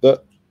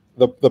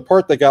 The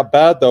part that got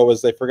bad though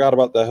was they forgot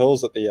about the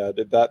hills at the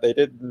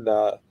end.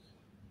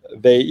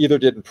 They either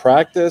didn't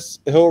practice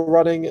hill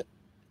running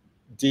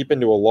deep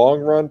into a long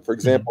run. For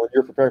example, when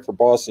you're preparing for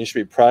Boston, you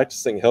should be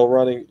practicing hill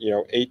running,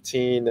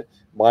 18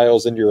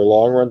 miles into your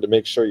long run to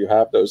make sure you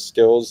have those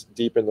skills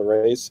deep in the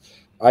race.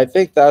 I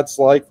think that's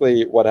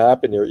likely what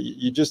happened here.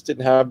 You just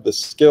didn't have the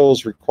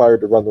skills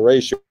required to run the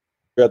race. You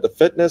had the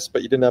fitness,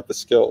 but you didn't have the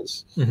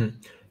skills. Mm-hmm.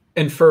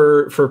 And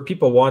for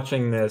people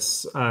watching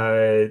this,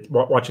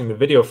 watching the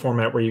video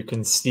format where you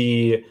can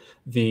see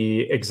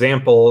the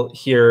example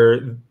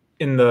here,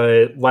 in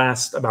the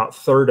last about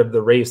third of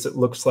the race, it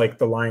looks like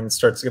the line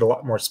starts to get a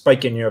lot more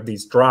spike and you have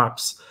these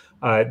drops.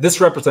 This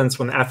represents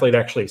when the athlete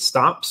actually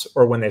stops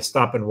or when they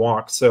stop and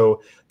walk.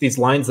 So these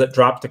lines that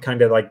drop to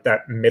kind of like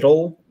that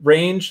middle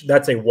range,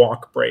 that's a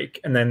walk break.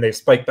 And then they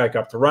spike back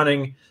up to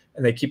running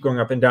and they keep going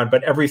up and down.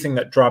 But everything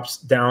that drops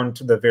down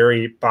to the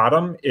very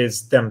bottom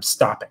is them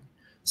stopping.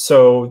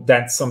 So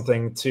that's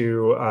something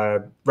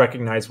to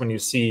recognize when you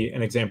see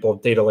an example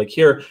of data like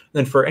here. And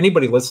then for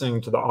anybody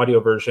listening to the audio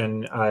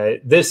version,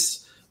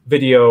 this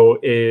video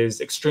is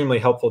extremely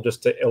helpful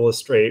just to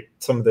illustrate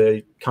some of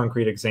the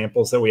concrete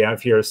examples that we have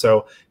here.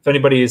 So if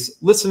anybody's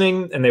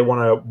listening and they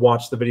want to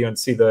watch the video and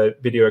see the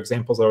video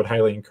examples, I would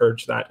highly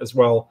encourage that as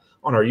well.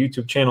 on our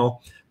YouTube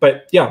channel.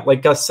 But yeah,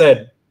 like Gus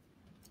said,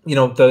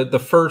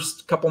 the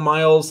first couple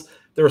miles,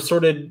 they were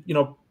sorted,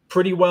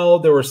 pretty well.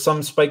 There were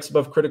some spikes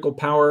above critical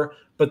power,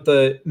 but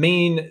the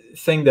main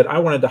thing that I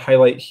wanted to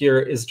highlight here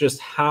is just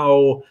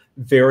how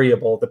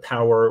variable the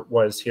power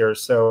was here.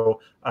 So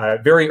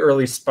very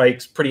early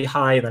spikes, pretty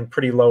high, then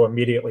pretty low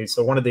immediately.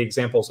 So one of the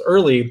examples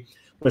early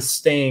was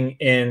staying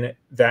in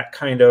that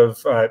kind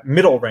of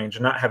middle range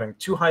and not having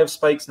too high of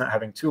spikes, not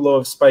having too low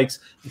of spikes,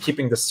 and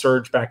keeping the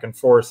surge back and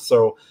forth.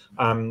 So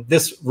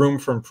this room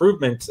for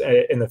improvement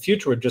in the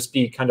future would just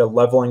be kind of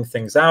leveling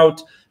things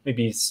out,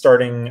 maybe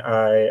starting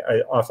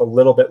off a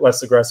little bit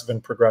less aggressive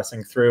and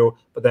progressing through,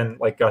 but then,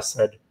 like Gus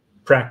said,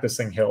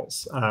 practicing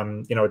hills.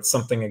 It's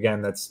something,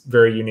 again, that's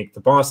very unique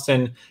to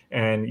Boston,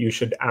 and you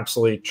should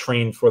absolutely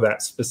train for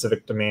that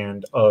specific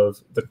demand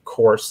of the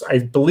course. I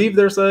believe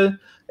there's a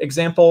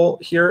example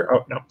here.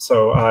 Oh, no.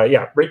 So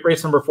yeah,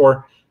 race number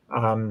 4,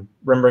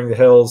 Remembering the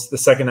Hills. The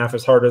second half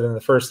is harder than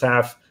the first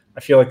half. I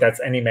feel like that's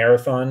any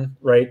marathon,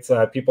 right?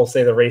 People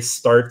say the race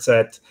starts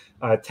at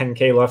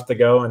 10K left to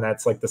go, and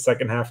that's like the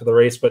second half of the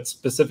race. But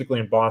specifically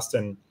in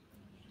Boston,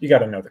 you got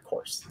to know the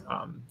course.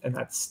 And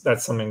that's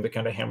something to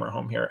kind of hammer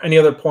home here. Any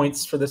other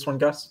points for this one,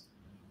 Gus?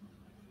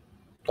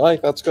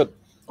 That's good.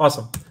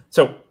 Awesome.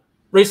 So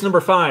race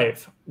number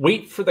 5,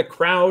 wait for the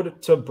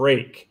crowd to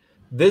break.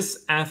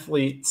 This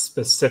athlete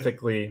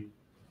specifically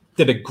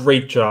did a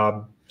great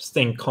job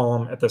staying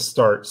calm at the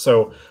start.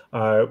 So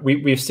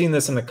we've seen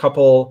this in a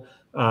couple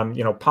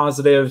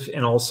positive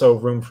and also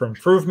room for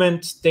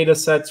improvement data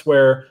sets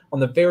where on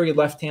the very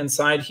left-hand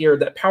side here,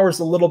 that power's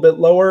a little bit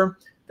lower.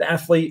 The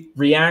athlete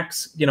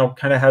reacts,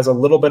 kind of has a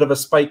little bit of a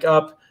spike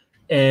up.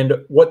 And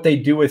what they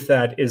do with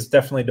that is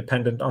definitely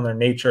dependent on their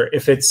nature.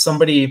 If it's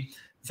somebody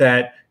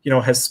that,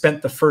 has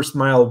spent the first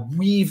mile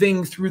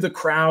weaving through the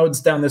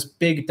crowds down this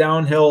big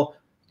downhill,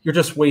 you're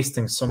just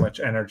wasting so much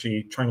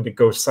energy trying to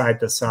go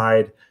side to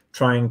side,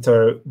 trying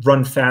to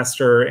run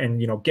faster and,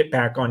 get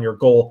back on your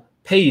goal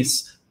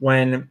pace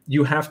when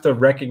you have to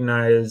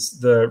recognize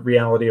the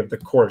reality of the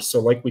course. So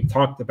like we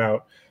talked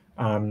about,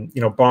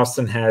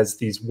 Boston has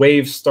these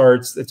wave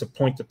starts. It's a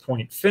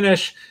point-to-point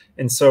finish.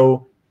 And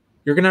so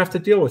you're going to have to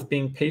deal with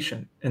being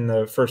patient in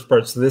the first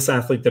part. So this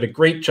athlete did a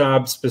great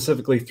job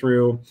specifically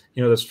through,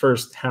 this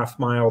first half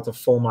mile to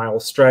full mile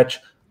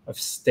stretch of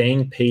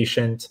staying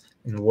patient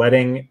and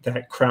letting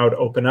that crowd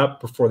open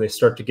up before they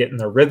start to get in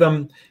their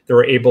rhythm. They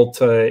were able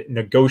to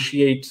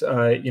negotiate,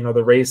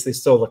 the race. They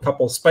still have a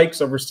couple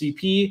spikes over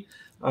CP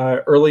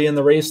early in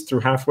the race through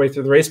halfway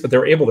through the race, but they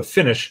were able to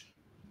finish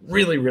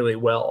really, really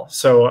well.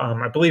 So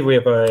I believe we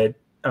have a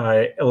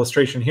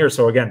illustration here.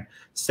 So again,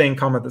 staying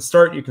calm at the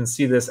start, you can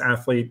see this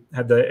athlete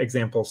had the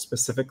example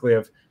specifically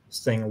of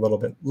staying a little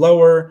bit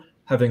lower,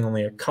 having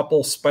only a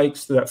couple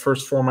spikes through that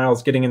first 4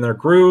 miles, getting in their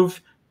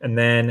groove, and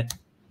then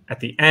at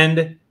the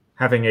end,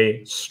 having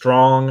a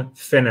strong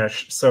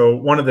finish. So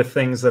one of the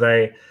things that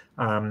I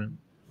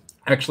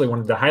actually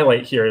wanted to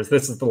highlight here is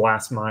this is the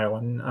last mile.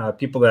 And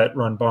people that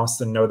run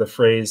Boston know the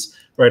phrase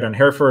right on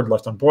Hereford,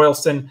 left on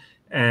Boylston.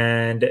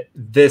 And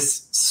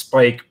this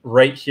spike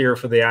right here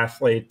for the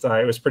athlete,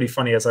 it was pretty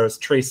funny as I was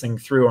tracing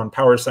through on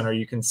Power Center,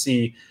 you can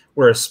see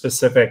where a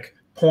specific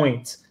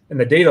point in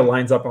the data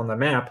lines up on the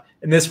map.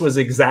 And this was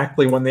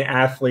exactly when the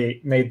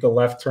athlete made the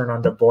left turn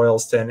onto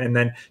Boylston. And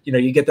then,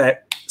 you get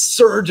that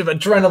surge of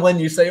adrenaline.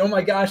 You say, oh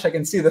my gosh, I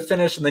can see the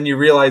finish. And then you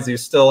realize you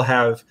still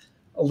have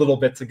a little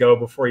bit to go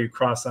before you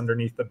cross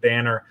underneath the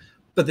banner.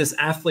 But this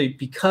athlete,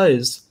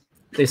 because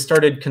they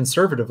started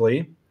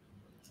conservatively,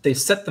 they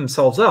set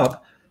themselves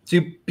up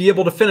to be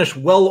able to finish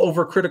well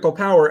over critical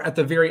power at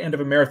the very end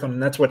of a marathon.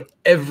 And that's what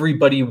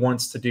everybody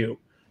wants to do.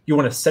 You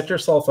want to set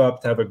yourself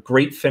up to have a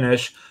great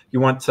finish.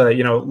 You want to,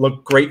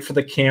 look great for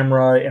the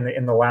camera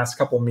in the last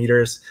couple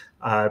meters.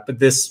 But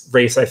this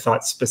race, I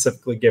thought,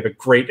 specifically gave a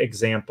great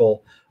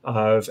example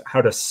of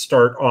how to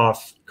start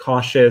off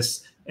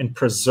cautious and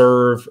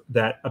preserve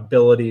that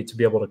ability to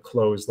be able to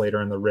close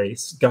later in the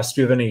race. Gus,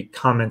 do you have any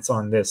comments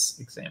on this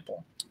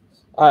example?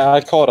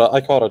 I call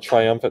it a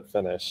triumphant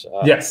finish.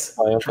 Yes,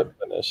 triumphant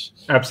finish.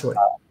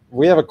 Absolutely.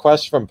 We have a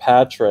question from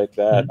Patrick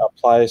that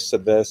applies to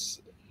this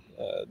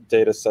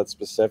data set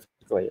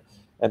specifically.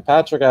 And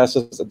Patrick asks,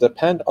 does it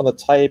depend on the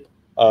type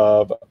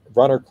of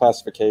runner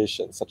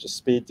classification, such as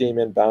speed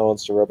demon,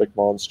 balanced, aerobic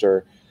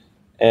monster?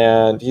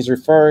 And he's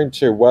referring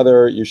to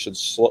whether you should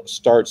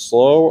start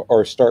slow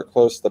or start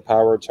close to the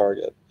power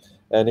target.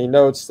 And he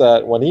notes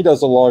that when he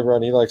does a long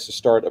run, he likes to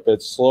start a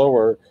bit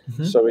slower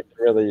so he can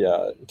really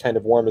kind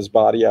of warm his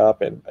body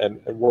up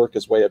and work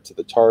his way up to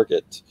the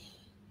target.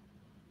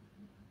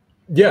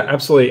 Yeah,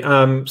 absolutely.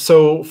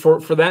 So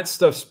for that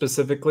stuff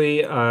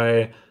specifically,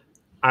 I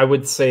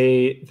would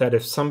say that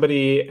if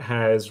somebody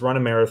has run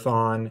a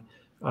marathon,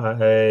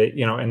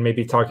 and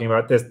maybe talking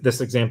about this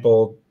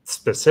example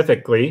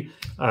specifically,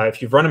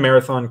 if you've run a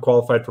marathon,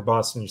 qualified for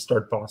Boston, you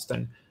start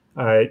Boston,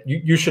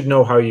 you should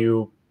know how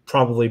you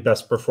probably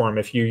best perform.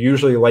 If you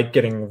usually like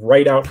getting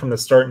right out from the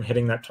start and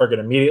hitting that target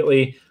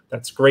immediately,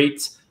 that's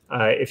great.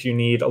 If you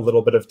need a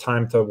little bit of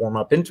time to warm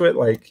up into it,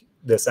 like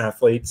this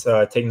athlete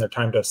taking their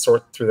time to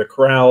sort through the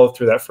corral,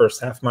 through that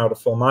first half mile to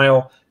full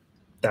mile,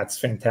 that's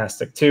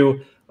fantastic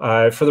too.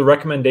 For the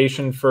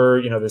recommendation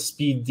for, the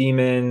speed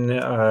demon,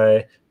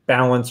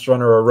 balanced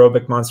runner,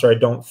 aerobic monster, I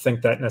don't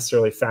think that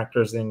necessarily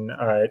factors in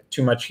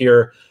too much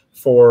here.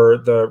 For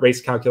the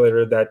race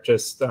calculator, that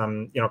just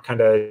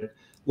kind of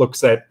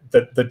looks at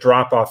the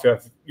drop off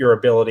of your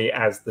ability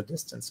as the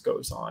distance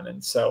goes on.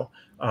 And so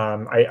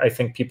I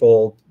think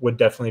people would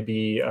definitely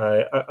be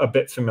a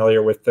bit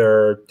familiar with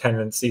their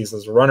tendencies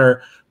as a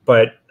runner,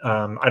 but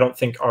I don't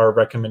think our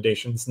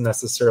recommendations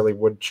necessarily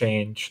would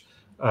change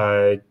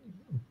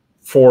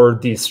for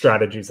these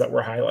strategies that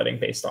we're highlighting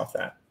based off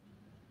that.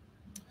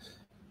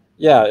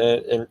 Yeah,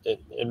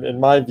 in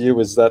my view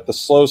is that the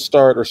slow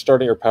start or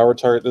starting your power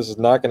target, this is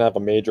not going to have a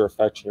major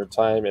effect on your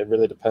time. It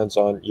really depends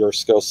on your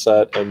skill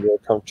set and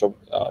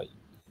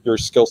your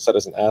skill set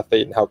as an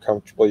athlete and how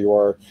comfortable you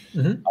are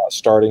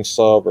starting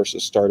slow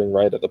versus starting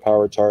right at the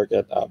power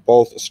target.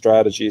 Both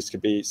strategies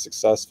could be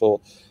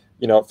successful.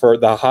 For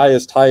the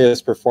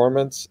highest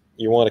performance,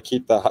 you want to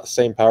keep the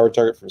same power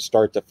target from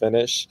start to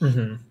finish.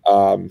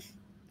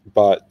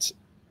 But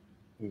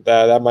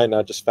that might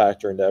not just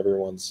factor into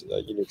everyone's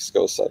unique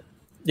skill set.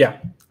 Yeah,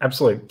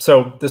 absolutely.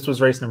 So this was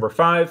race number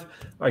 5.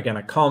 Again,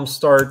 a calm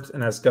start,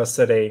 and as Gus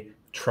said, a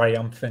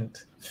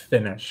triumphant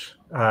finish.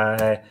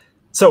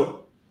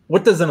 So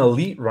what does an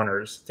elite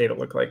runner's data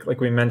look like? Like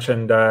we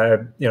mentioned,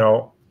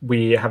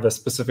 we have a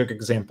specific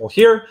example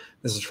here.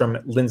 This is from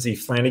Lindsay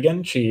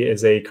Flanagan. She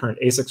is a current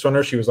ASICS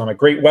runner. She was on a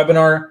great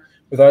webinar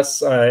with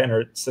us and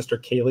her sister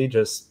Kaylee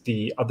just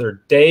the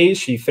other day.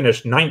 She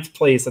finished 9th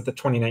place at the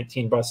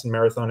 2019 Boston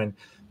Marathon in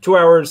 2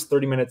 hours,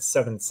 30 minutes,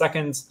 7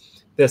 seconds.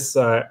 This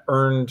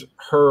earned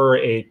her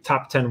a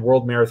top 10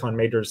 World Marathon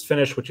Majors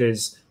finish, which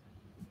is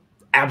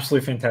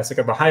absolutely fantastic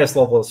at the highest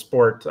level of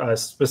sport,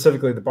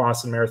 specifically the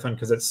Boston Marathon,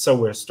 because it's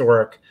so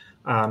historic.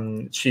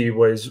 She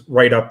was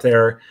right up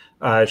there.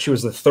 She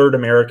was the 3rd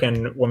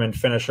American woman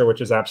finisher,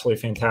 which is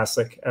absolutely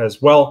fantastic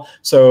as well.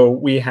 So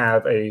we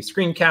have a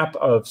screen cap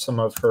of some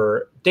of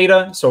her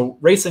data. So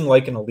racing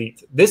like an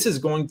elite. This is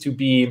going to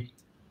be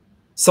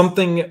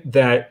something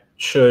that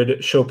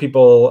should show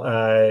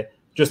people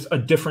just a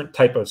different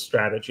type of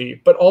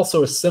strategy, but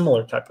also a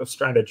similar type of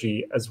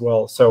strategy as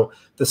well. So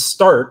the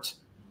start,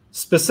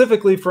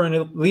 specifically for an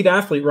elite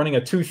athlete running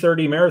a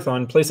 2:30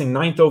 marathon, placing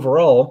 9th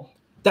overall,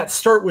 that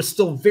start was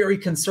still very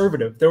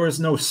conservative. There was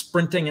no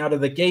sprinting out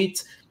of the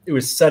gate. It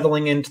was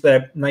settling into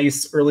that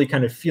nice early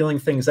kind of feeling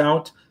things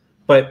out.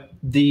 But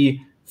the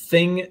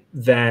thing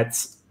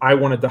that I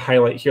wanted to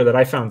highlight here that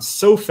I found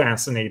so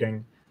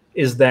fascinating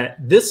is that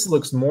this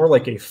looks more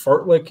like a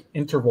fartlek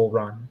interval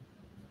run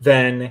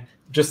than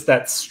just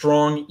that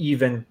strong,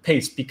 even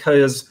pace,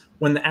 because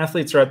when the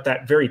athletes are at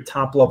that very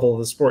top level of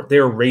the sport,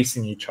 they're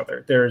racing each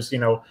other. There's,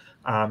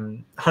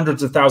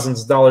 hundreds of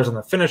thousands of dollars on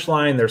the finish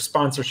line. There's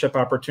sponsorship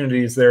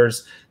opportunities.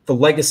 There's the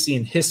legacy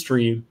and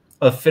history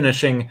of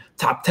finishing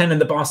top 10 in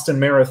the Boston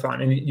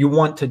Marathon. And you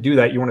want to do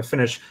that. You want to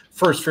finish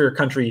first for your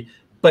country.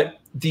 But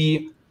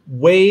the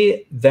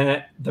way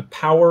that the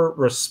power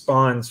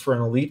responds for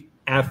an elite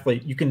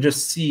athlete, you can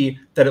just see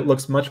that it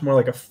looks much more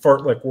like a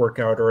fartlek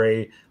workout or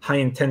a high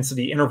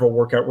intensity interval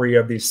workout where you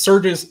have these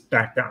surges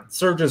back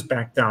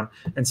down.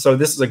 And so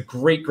this is a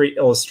great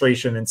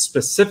illustration. And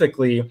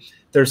specifically,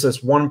 there's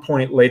this one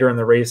point later in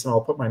the race, and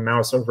I'll put my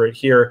mouse over it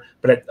here,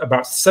 but at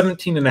about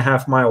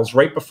 17.5 miles,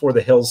 right before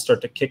the hills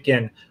start to kick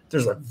in,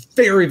 there's a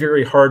very,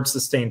 very hard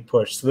sustained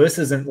push. So this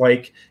isn't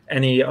like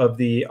any of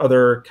the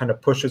other kind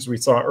of pushes we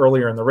saw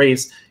earlier in the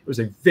race. It was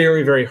a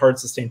very, very hard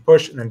sustained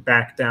push and then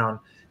back down.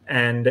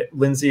 And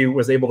Lindsay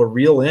was able to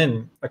reel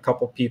in a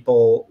couple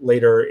people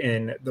later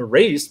in the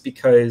race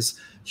because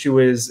she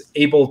was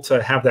able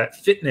to have that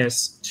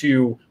fitness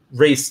to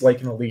race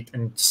like an elite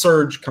and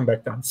surge, come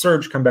back down,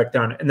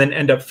 and then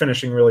end up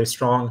finishing really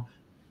strong,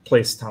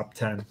 place top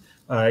 10.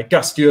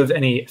 Gus, do you have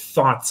any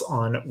thoughts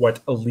on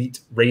what elite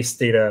race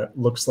data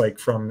looks like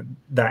from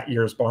that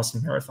year's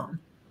Boston Marathon?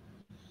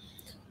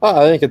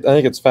 I think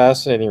it's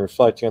fascinating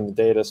reflecting on the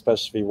data,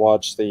 especially if you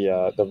watch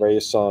the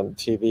race on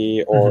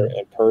TV or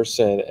in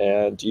person,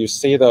 and you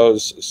see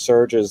those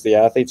surges the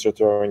athletes are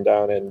throwing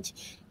down, and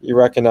you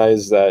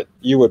recognize that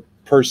you would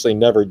personally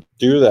never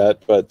do that,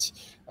 but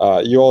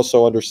you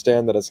also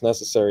understand that it's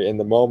necessary in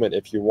the moment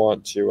if you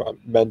want to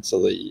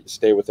mentally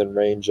stay within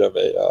range of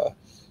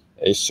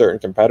a certain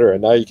competitor.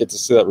 And now you get to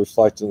see that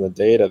reflected in the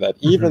data that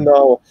even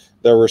though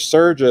there were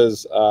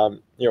surges,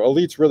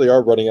 elites really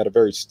are running at a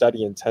very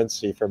steady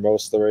intensity for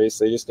most of the race.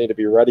 They just need to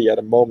be ready at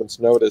a moment's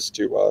notice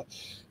to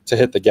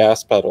hit the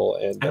gas pedal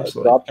and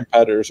drop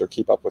competitors or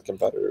keep up with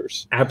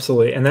competitors.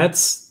 Absolutely. And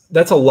that's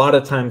a lot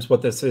of times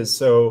what this is.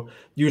 So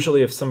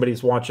usually if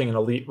somebody's watching an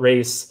elite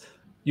race,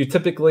 you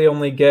typically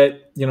only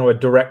get, a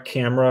direct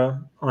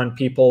camera on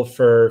people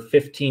for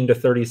 15 to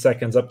 30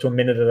 seconds, up to a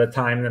minute at a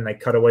time, then they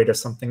cut away to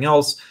something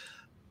else.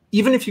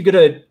 Even if you get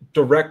a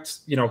direct,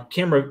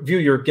 camera view,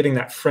 you're getting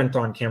that front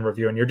on camera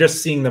view and you're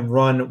just seeing them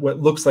run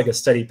what looks like a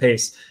steady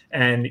pace.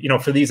 And,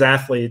 for these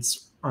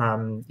athletes,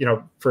 You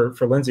know, for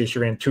Lindsay, she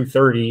ran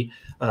 2:30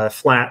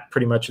 flat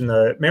pretty much in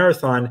the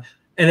marathon,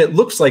 and it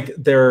looks like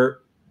they're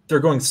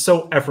going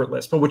so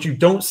effortless. But what you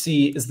don't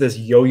see is this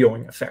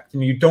yo-yoing effect,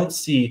 and you don't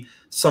see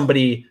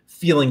somebody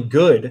feeling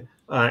good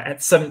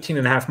at 17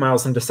 and a half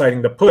miles and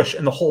deciding to push,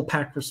 and the whole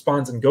pack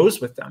responds and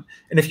goes with them.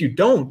 And if you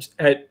don't,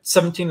 at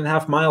 17 and a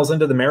half miles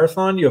into the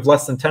marathon, you have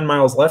less than 10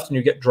 miles left and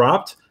you get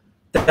dropped,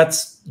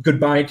 that's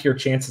goodbye to your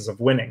chances of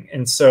winning.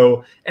 And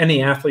so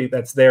any athlete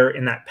that's there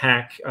in that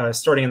pack,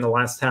 starting in the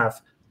last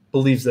half,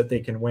 believes that they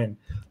can win.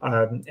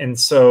 And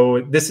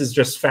so this is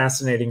just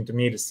fascinating to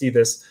me to see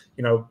this,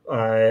 you know,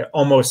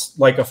 almost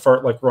like a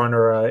fartlek run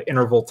or an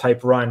interval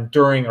type run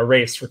during a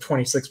race for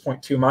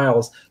 26.2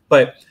 miles.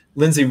 But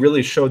Lindsay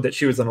really showed that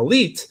she was an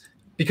elite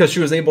because she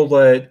was able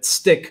to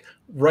stick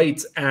right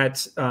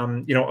at,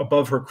 you know,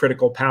 above her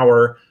critical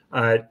power,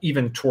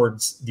 even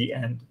towards the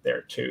end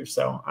there too.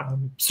 So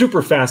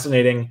super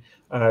fascinating.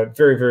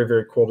 Very, very,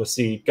 very cool to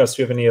see. Gus,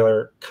 do you have any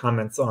other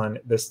comments on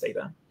this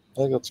data?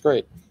 I think that's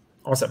great.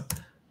 Awesome.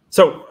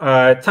 So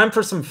time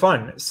for some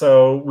fun.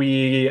 So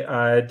we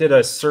did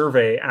a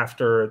survey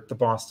after the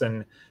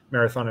Boston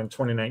Marathon in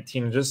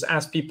 2019 and just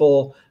asked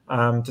people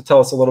to tell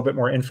us a little bit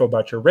more info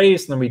about your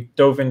race. And then we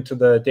dove into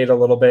the data a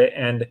little bit,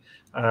 and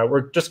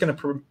we're just going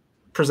to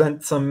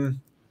present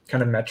some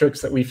kind of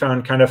metrics that we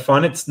found kind of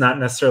fun. It's not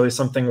necessarily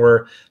something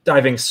we're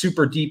diving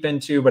super deep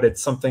into, but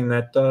it's something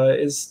that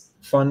is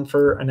fun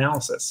for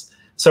analysis.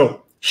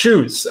 So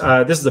shoes.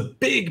 This is a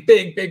big,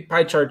 big, big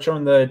pie chart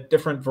showing the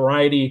different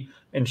variety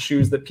and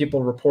shoes that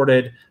people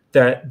reported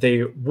that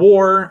they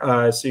wore.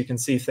 So you can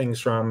see things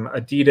from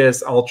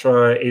Adidas,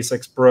 Ultra,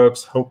 Asics,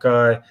 Brooks,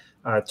 Hoka,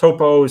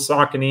 Topo,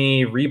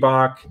 Saucony,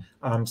 Reebok,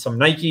 some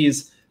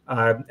Nikes.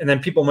 And then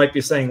people might be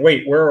saying,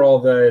 wait, where are all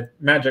the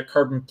magic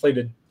carbon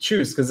plated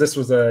shoes? Because this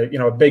was a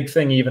big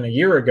thing even a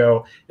year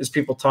ago, is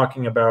people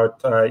talking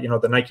about,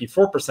 the Nike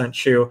 4%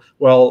 shoe.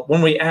 Well,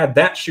 when we add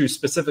that shoe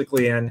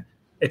specifically in,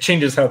 it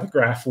changes how the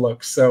graph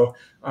looks. So,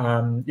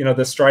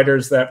 the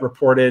Striders that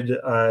reported,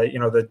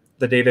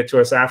 the data to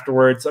us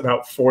afterwards,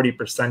 about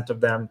 40%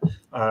 of them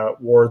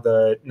wore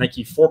the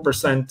Nike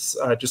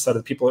 4%, just out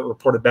of the people that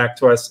reported back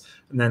to us.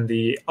 And then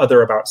the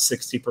other about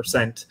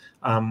 60%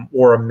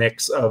 wore a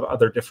mix of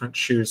other different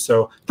shoes.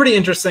 So pretty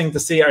interesting to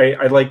see.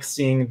 I like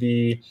seeing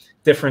the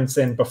difference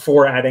in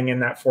before adding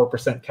in that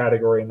 4%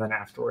 category and then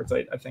afterwards.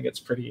 I think it's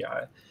pretty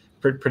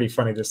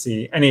funny to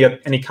see.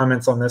 Any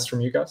comments on this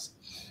from you guys?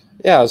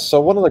 Yeah, so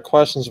one of the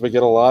questions we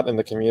get a lot in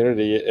the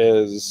community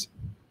is,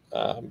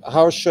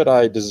 how should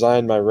I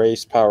design my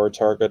race power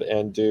target,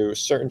 and do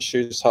certain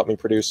shoes help me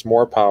produce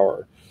more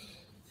power?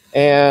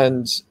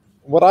 And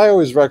what I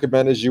always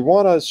recommend is you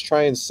want to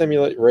try and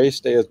simulate race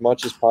day as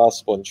much as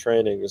possible in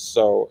training.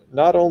 So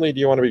not only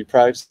do you want to be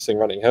practicing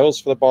running hills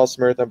for the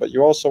Boston Marathon, but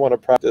you also want to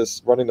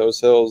practice running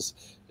those hills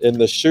in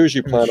the shoes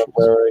you plan on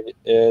wearing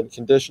in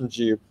conditions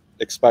you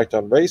expect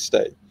on race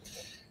day.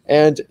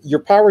 And your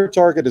power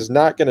target is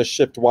not going to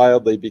shift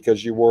wildly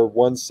because you wore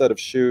one set of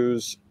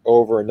shoes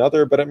over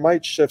another, but it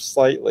might shift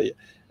slightly.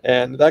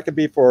 And that could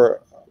be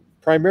for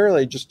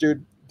primarily just due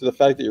to the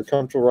fact that you're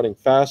comfortable running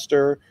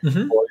faster,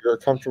 or you're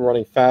comfortable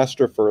running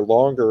faster for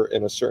longer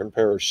in a certain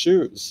pair of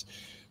shoes.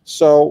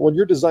 So when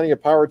you're designing a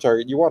power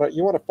target, you want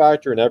to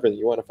factor in everything.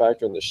 You want to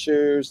factor in the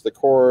shoes, the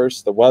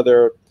course, the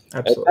weather.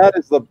 Absolutely. And that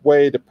is the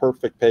way to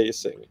perfect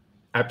pacing.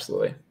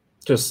 Absolutely.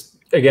 Just,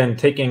 again,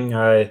 taking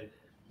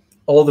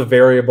all the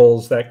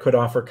variables that could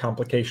offer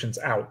complications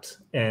out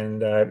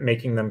and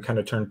making them kind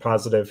of turn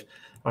positive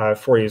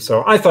for you.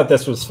 So I thought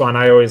this was fun.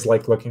 I always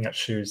like looking at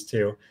shoes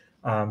too,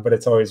 but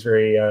it's always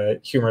very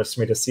humorous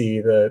to me to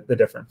see the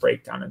different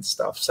breakdown and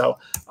stuff. So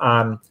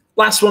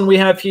last one we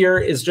have here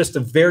is just a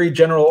very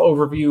general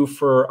overview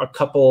for a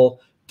couple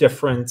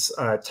different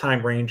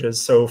time ranges.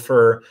 So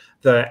for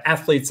the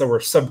athletes that were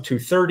sub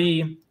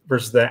 2:30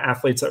 versus the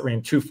athletes that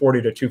ran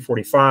 2:40 to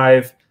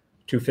 2:45,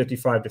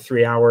 2:55 to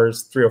 3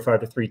 hours,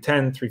 3:05 to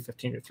 3:10,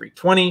 3:15 to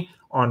 3:20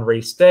 on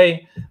race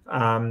day.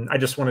 I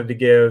just wanted to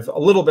give a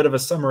little bit of a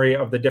summary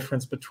of the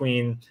difference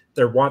between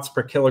their watts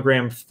per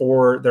kilogram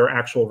for their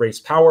actual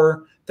race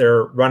power,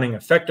 their running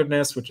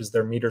effectiveness, which is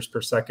their meters per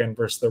second,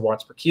 versus their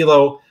watts per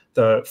kilo,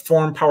 the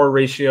form power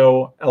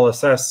ratio,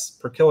 LSS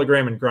per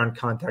kilogram, and ground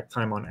contact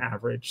time on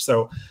average.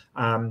 So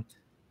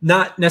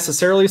not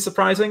necessarily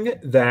surprising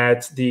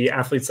that the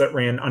athletes that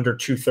ran under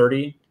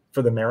 2:30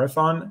 for the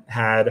marathon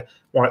had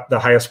the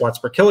highest watts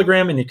per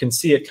kilogram, and you can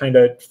see it kind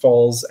of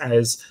falls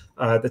as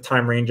the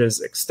time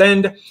ranges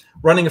extend.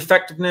 Running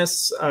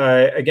effectiveness,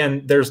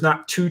 again, there's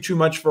not too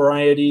much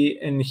variety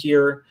in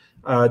here.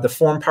 The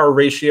form power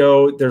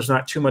ratio, there's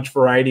not too much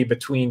variety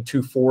between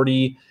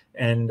 2:40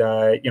 and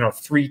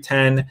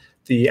 3:10.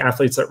 The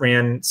athletes that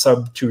ran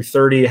sub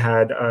 2:30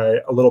 had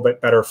a little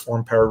bit better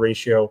form power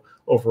ratio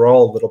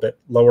overall, a little bit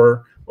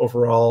lower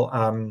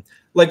overall.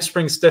 Leg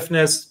spring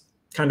stiffness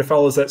kind of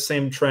follows that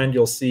same trend.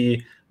 You'll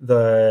see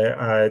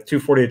the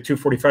 2:40 to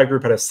 2:45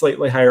 group had a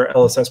slightly higher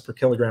LSS per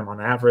kilogram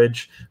on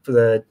average for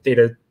the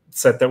data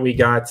set that we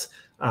got.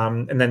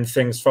 And then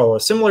things follow a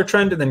similar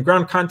trend. And then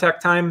ground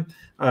contact time,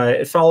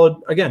 it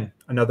followed, again,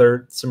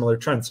 another similar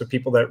trend. So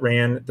people that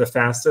ran the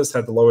fastest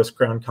had the lowest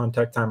ground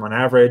contact time on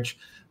average.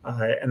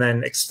 And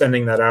then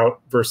extending that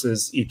out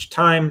versus each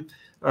time,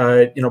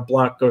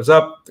 block goes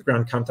up, the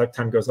ground contact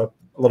time goes up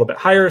a little bit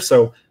higher.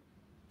 So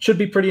should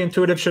be pretty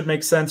intuitive, should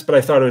make sense. But I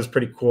thought it was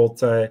pretty cool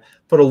to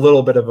put a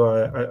little bit of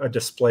a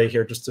display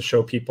here just to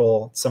show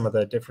people some of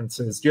the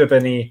differences. Do you have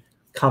any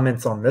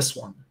comments on this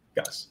one,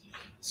 Gus?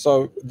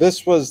 So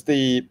this was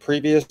the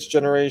previous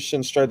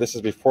generation stride. This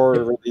is before we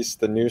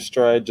released the new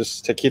stride,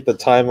 just to keep the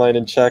timeline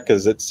in check,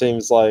 because it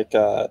seems like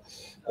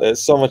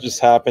so much has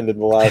happened in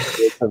the last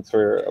year since we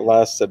were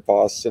last at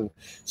Boston.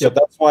 So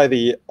that's why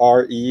the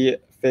RE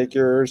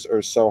figures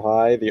are so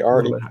high. The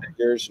RE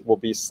figures will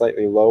be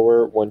slightly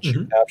lower once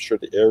you capture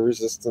the air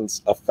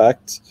resistance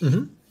effect.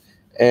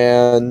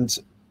 And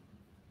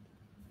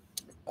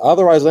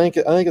otherwise, I think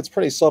it's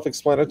pretty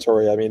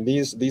self-explanatory. I mean,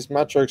 these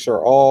metrics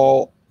are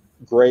all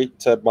great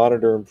to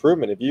monitor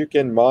improvement. If you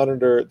can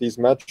monitor these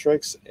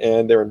metrics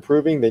and they're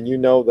improving, then you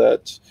know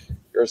that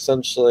you're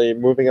essentially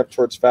moving up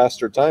towards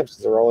faster times,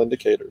 because they're all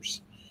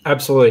indicators.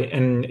 Absolutely.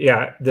 And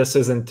yeah, this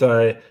isn't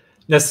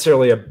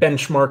necessarily a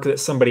benchmark that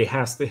somebody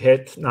has to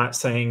hit. Not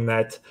saying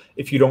that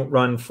if you don't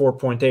run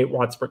 4.8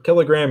 watts per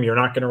kilogram, you're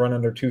not going to run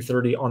under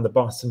 230 on the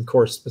Boston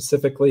course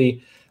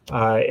specifically.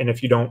 And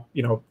if you don't,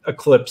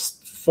 eclipse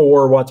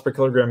 4 watts per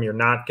kilogram, you're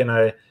not going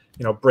to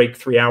break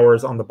 3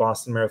 hours on the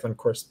Boston Marathon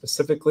course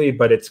specifically.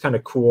 But it's kind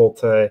of cool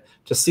to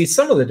see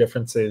some of the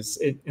differences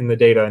in the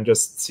data and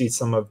just see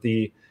some of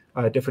the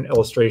different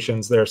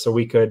illustrations there. So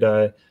we could,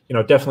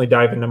 definitely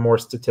dive into more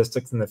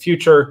statistics in the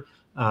future,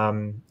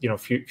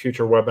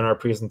 future webinar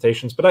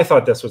presentations. But I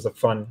thought this was a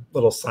fun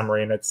little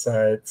summary, and it's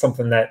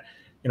something that,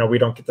 we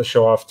don't get to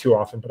show off too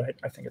often, but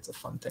I think it's a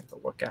fun thing to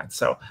look at.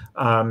 So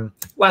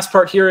last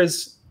part here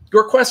is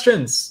your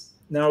questions.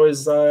 Now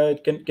is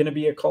going to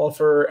be a call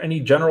for any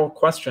general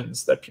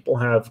questions that people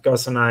have.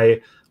 Gus and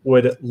I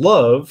would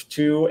love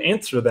to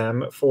answer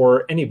them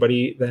for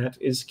anybody that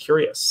is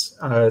curious.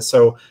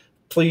 So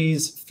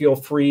please feel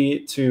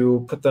free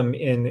to put them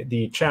in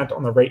the chat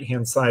on the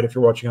right-hand side if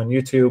you're watching on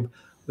YouTube.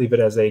 Leave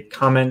it as a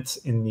comment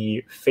in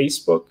the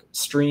Facebook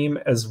stream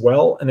as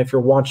well. And if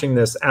you're watching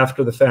this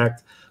after the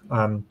fact,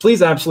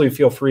 please absolutely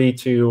feel free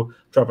to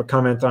drop a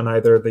comment on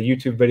either the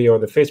YouTube video or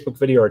the Facebook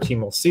video. Our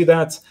team will see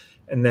that.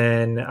 And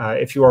then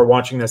if you are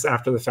watching this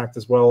after the fact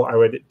as well, I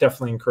would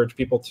definitely encourage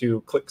people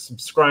to click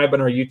subscribe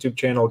on our YouTube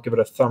channel, give it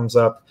a thumbs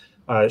up,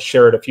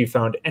 share it if you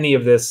found any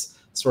of this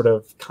sort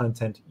of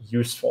content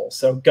useful.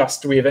 So Gus,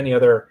 do we have any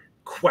other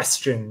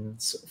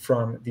questions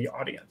from the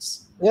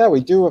audience? Yeah,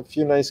 we do have a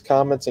few nice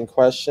comments and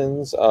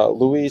questions.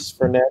 Luis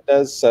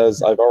Fernandez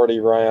says, I've already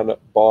ran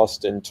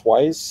Boston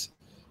twice.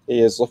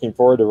 He is looking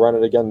forward to run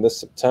it again this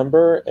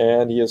September,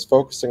 and he is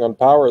focusing on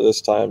power this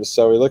time.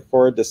 So we look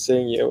forward to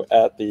seeing you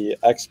at the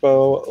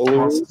expo,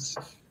 Luis.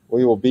 Awesome.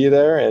 We will be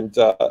there and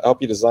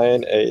help you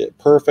design a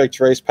perfect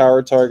race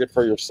power target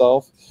for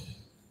yourself.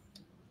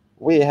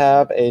 We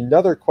have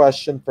another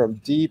question from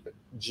Deep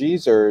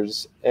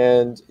Jeezers,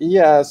 and he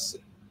asks,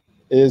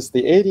 is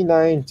the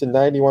 89 to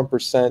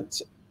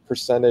 91%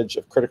 percentage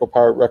of critical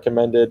power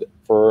recommended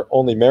for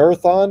only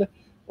marathon,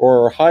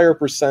 or higher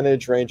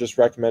percentage ranges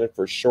recommended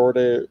for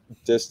shorter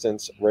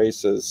distance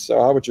races? So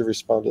how would you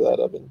respond to that,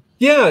 Evan?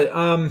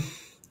 Yeah,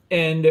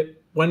 and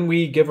when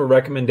we give a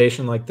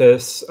recommendation like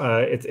this,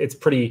 it's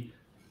pretty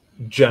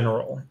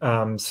general.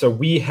 So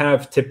we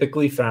have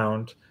typically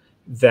found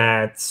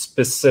that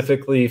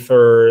specifically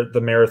for the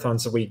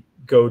marathons that we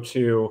go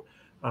to,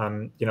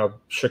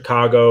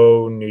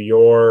 Chicago, New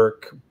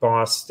York,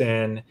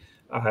 Boston,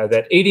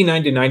 that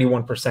 89 to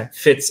 91%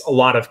 fits a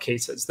lot of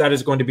cases. That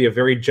is going to be a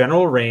very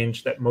general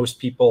range that most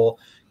people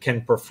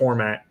can perform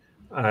at,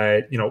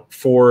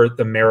 for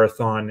the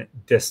marathon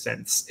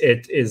distance.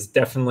 It is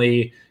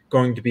definitely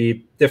going to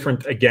be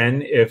different,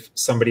 again, if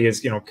somebody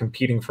is,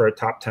 competing for a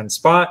top 10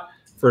 spot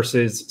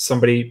versus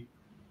somebody,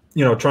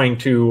 trying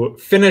to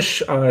finish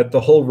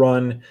the whole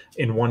run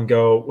in one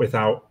go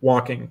without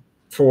walking.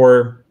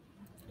 For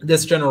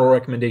this general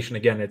recommendation,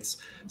 again, it's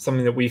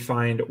something that we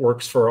find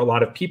works for a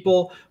lot of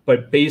people,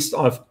 but based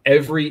off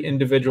every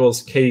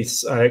individual's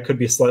case, it could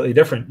be slightly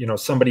different.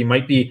 Somebody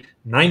might be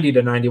 90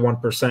 to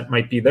 91%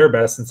 might be their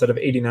best instead of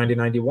 89 to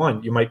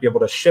 91. You might be able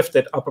to shift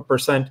it up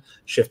 1%,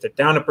 shift it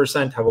down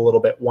 1%, have a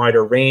little bit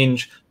wider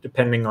range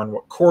depending on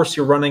what course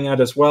you're running at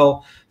as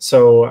well.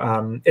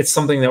 So it's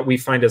something that we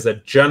find as a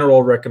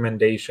general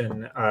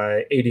recommendation,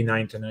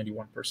 89 to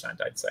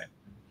 91%, I'd say.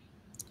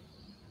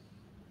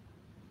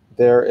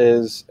 There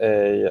is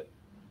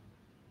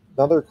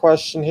another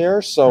question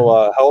here.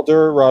 So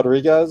Helder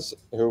Rodriguez,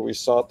 who we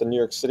saw at the New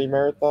York City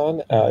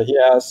Marathon, he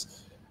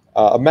asks,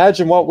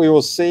 imagine what we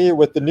will see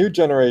with the new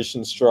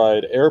generation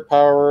stride. Air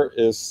power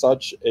is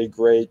such a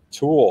great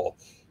tool.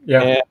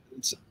 Yeah.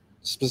 And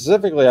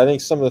specifically, I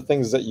think some of the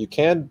things that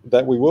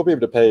we will be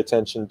able to pay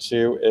attention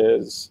to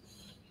is,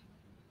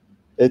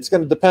 it's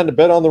going to depend a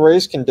bit on the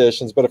race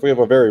conditions, but if we have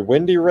a very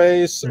windy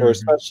race, or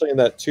especially in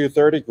that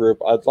 230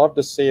 group, I'd love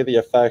to see the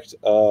effect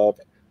of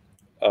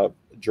of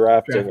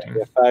drafting, and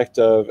the effect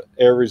of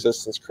air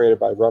resistance created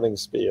by running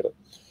speed.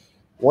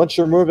 Once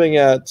you're moving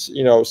at,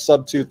 you know,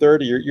 sub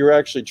 230, you're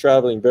actually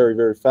traveling very,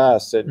 very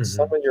fast, and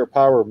some of your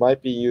power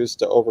might be used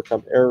to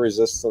overcome air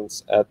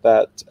resistance at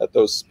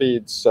those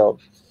speeds. So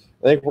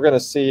I think we're going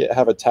to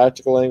have a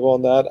tactical angle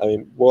on that. I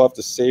mean, we'll have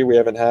to see. We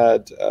haven't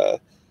had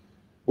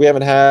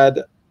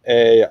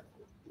a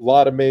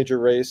lot of major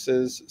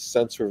races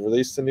since we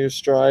released the new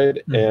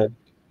Stride, and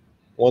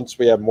once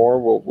we have more,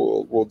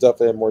 we'll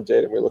definitely have more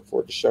data, and we look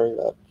forward to sharing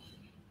that.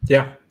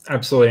 Yeah,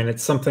 absolutely, and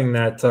it's something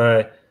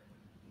that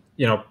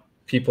you know,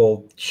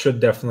 people should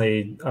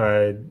definitely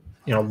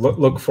you know,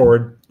 look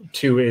forward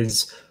to,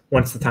 is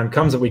once the time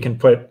comes that we can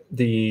put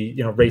the,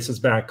 you know, races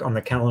back on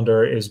the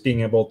calendar, is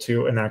being able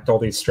to enact all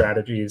these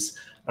strategies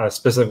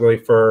specifically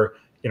for,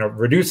 you know,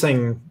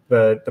 reducing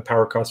the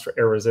power cost for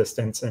air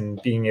resistance,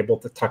 and being able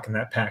to tuck in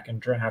that pack and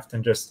draft,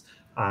 and just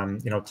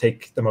you know,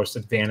 take the most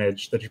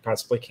advantage that you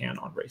possibly can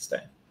on race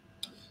day.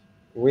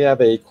 We have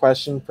a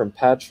question from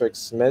Patrick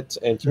Smith,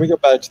 and can we go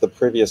back to the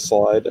previous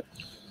slide?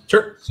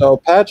 Sure. So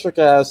Patrick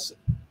asks,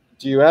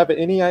 do you have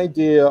any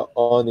idea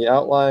on the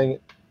outlying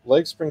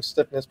leg spring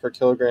stiffness per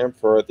kilogram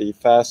for the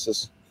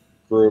fastest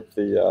group,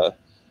 the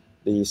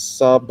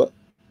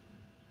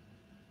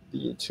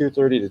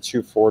 230 to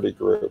 240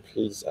 group?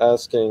 He's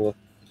asking,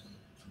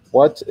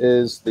 what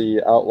is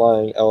the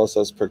outlying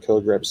LSS per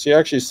kilogram? So you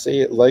actually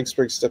see leg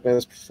spring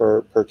stiffness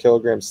per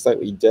kilogram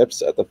slightly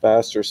dips at the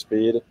faster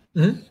speed.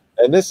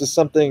 And this is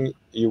something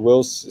you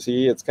will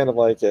see. It's kind of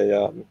like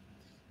a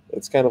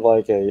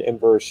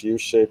inverse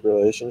U-shaped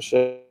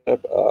relationship.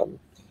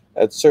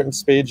 At certain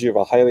speeds, you have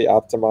a highly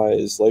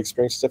optimized leg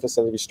spring stiffness,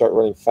 and if you start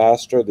running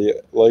faster,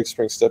 the leg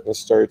spring stiffness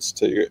starts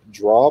to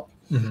drop.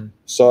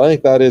 So I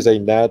think that is a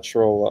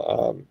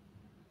natural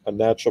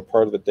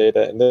part of the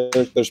data, and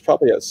there's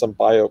probably some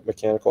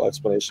biomechanical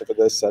explanation for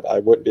this that I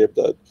wouldn't be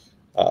able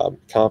to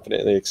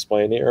confidently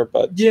explain here.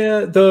 But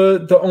yeah,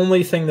 the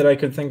only thing that I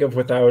could think of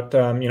without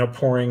you know,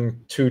 pouring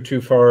too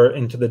far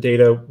into the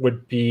data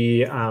would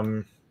be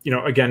you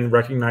know, again,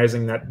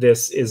 recognizing that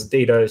this is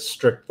data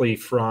strictly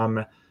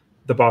from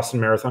the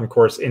Boston Marathon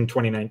course in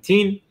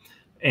 2019,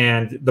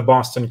 and the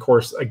Boston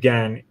course,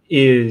 again,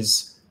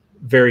 is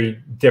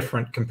very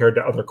different compared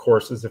to other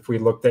courses. If we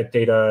looked at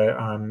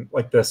data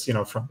like this, you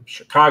know, from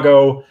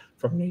Chicago,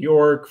 from New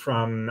York,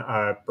 from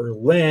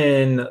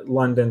Berlin,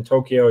 London,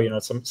 Tokyo, you know,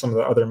 some of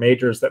the other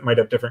majors that might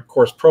have different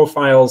course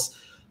profiles,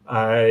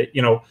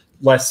 you know,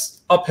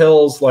 less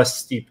uphills, less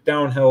steep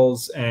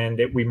downhills, and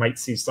we might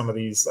see some of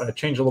these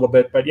change a little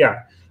bit. But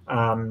yeah,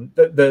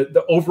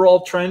 the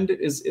overall trend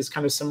is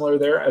kind of similar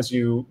there. As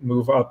you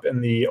move up in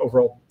the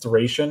overall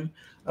duration,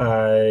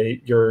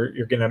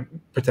 you're going to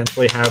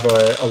potentially have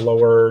a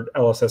lower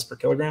LSS per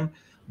kilogram.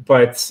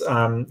 But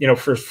you know,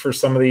 for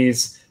some of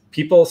these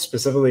people,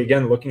 specifically,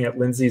 again, looking at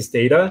Lindsay's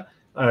data,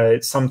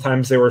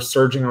 sometimes they were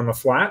surging on the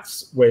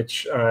flats,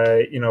 which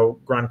you know,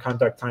 ground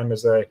contact time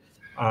is a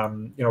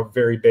you know,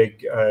 very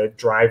big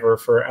driver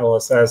for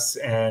LSS.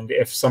 And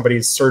if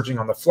somebody's surging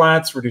on the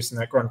flats, reducing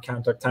that ground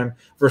contact time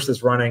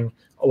versus running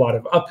a lot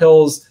of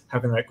uphills,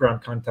 having that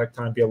ground contact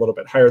time be a little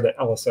bit higher, that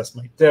LSS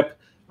might dip.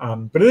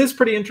 But it is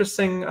pretty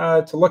interesting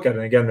to look at.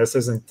 And again, this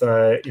isn't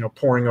you know,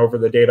 pouring over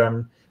the data.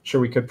 I'm sure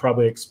we could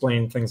probably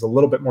explain things a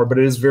little bit more, but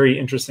it is very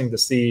interesting to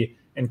see,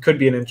 and could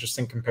be an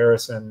interesting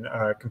comparison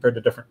compared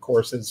to different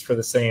courses for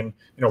the same,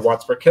 you know,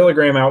 watts per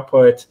kilogram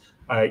output,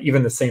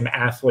 even the same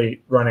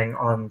athlete running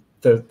on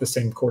the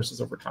same courses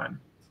over time.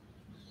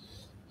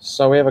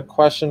 So we have a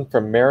question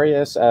from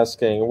Marius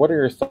asking, what are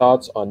your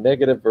thoughts on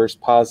negative versus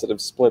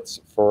positive splits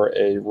for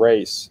a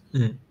race?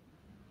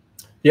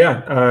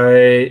 Yeah,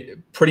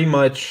 pretty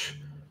much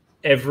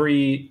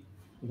every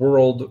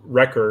world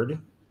record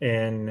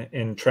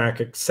in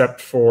track,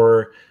 except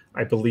for,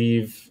 I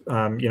believe,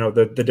 you know,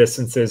 the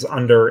distances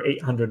under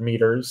 800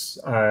 meters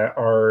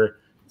are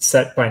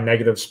set by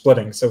negative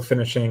splitting. So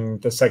finishing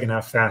the second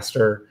half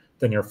faster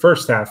than your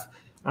first half.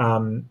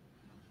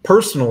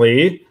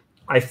 Personally,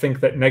 I think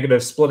that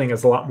negative splitting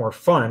is a lot more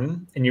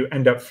fun, and you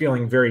end up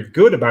feeling very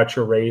good about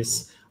your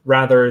race,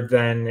 rather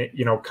than,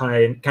 you know,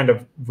 kind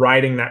of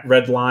riding that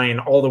red line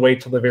all the way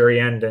to the very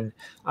end, and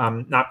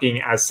not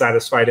being as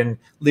satisfied, and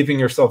leaving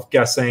yourself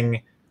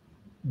guessing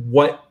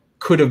what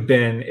could have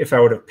been if I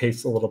would have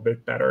paced a little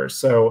bit better.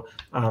 So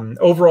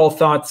overall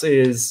thoughts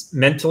is,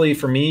 mentally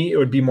for me, it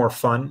would be more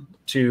fun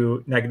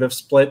to negative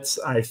splits.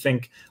 I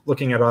think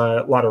looking at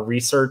a lot of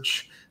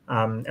research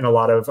and a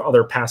lot of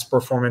other past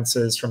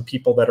performances from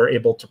people that are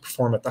able to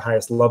perform at the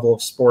highest level of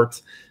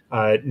sport,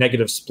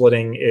 negative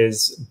splitting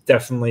is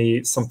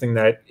definitely something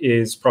that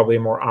is probably a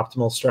more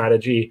optimal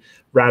strategy,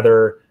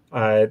 rather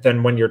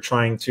than when you're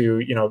trying to,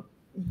 you know,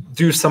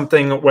 do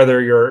something,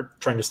 whether you're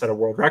trying to set a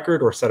world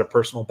record or set a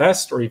personal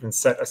best or even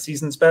set a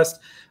season's best.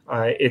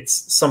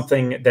 It's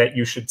something that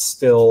you should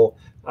still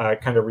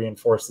kind of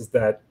reinforce, is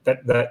that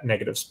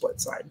negative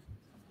split side.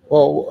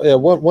 Well, yeah,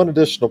 one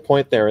additional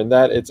point there, in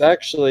that it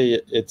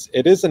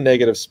is a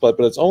negative split,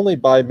 but it's only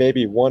by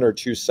maybe 1 or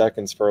 2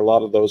 seconds for a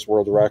lot of those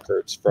world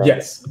records.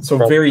 Yes, so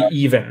very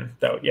even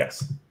though.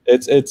 Yes,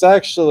 it's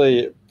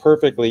actually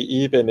perfectly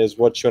even is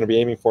what you want to be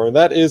aiming for, and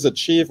that is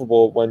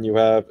achievable when you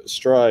have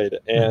stride.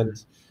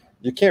 And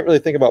you can't really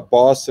think about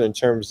Boston in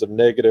terms of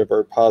negative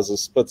or positive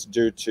splits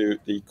due to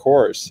the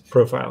course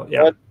profile.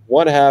 Yeah,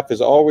 one half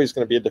is always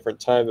going to be a different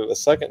time than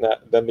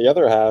the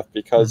other half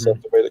because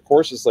of the way the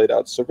course is laid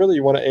out. So really,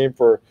 you want to aim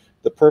for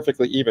the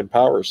perfectly even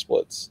power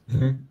splits.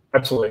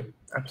 Absolutely,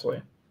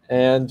 absolutely.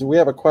 And we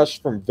have a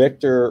question from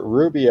Victor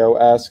Rubio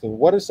asking,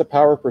 what is the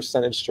power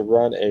percentage to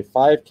run a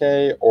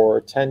 5K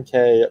or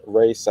 10K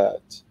race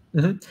at?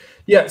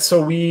 Yeah,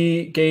 so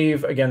we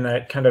gave, again,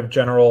 that kind of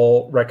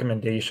general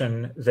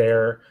recommendation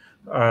there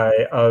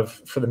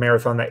for the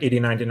marathon, that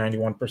 89 to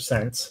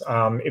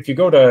 91%. If you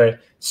go to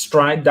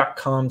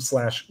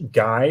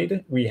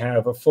stride.com/guide, we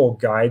have a full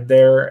guide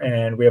there,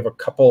 and we have a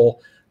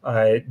couple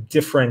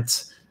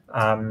different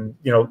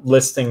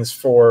listings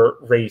for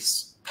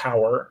race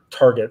power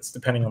targets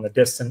depending on the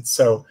distance.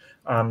 So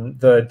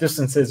the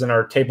distances in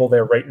our table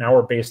there right now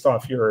are based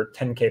off your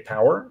 10K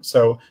power.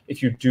 So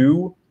if you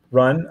do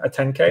run a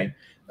 10K,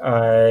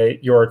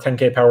 your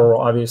 10K power will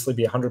obviously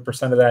be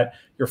 100% of that.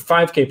 Your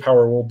 5K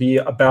power will be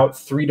about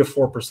 3 to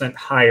 4%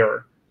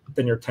 higher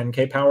than your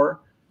 10K power,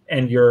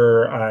 and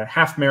your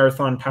half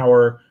marathon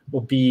power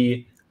will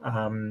be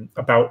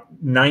about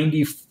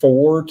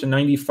 94 to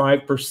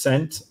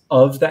 95%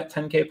 of that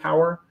 10K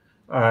power.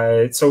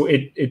 So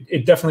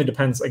it definitely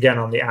depends, again,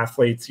 on the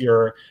athletes,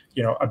 your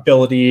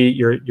ability,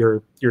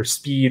 your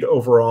speed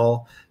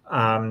overall.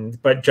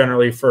 But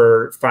generally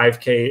for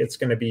 5K, it's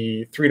going to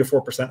be 3 to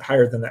 4%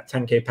 higher than that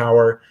 10K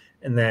power.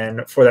 And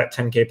then for that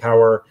 10K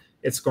power,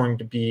 it's going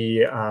to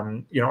be,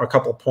 a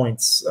couple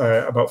points,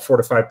 about 4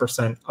 to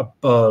 5%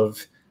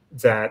 above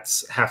that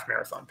half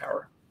marathon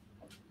power.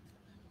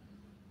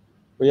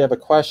 We have a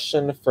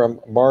question from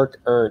Mark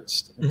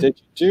Ernst. Did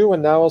you do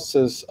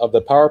analysis of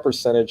the power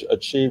percentage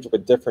achieved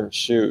with different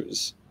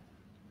shoes?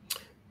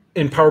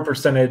 In power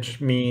percentage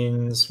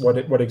means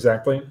what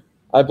exactly?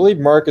 I believe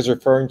Mark is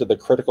referring to the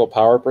critical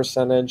power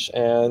percentage,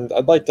 and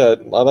I'd like to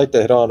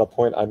hit on a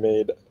point I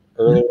made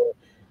earlier,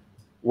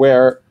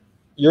 where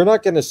you're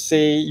not going to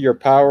see your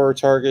power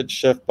target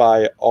shift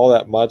by all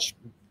that much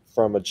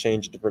from a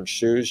change of different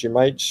shoes. You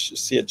might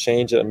see it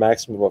change at a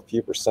maximum of a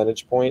few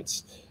percentage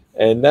points,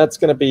 and that's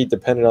going to be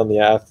dependent on the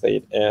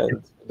athlete.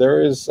 And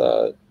there is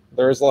a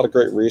lot of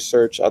great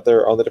research out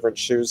there on the different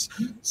shoes.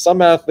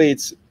 Some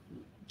athletes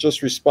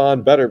just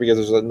respond better because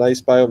there's a nice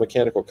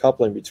biomechanical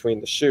coupling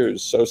between the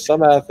shoes. So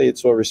some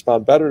athletes will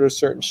respond better to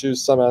certain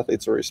shoes. Some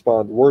athletes will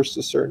respond worse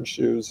to certain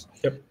shoes.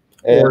 Yep.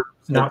 Or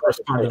not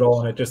respond at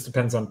all, and it just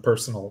depends on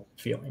personal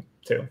feeling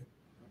too.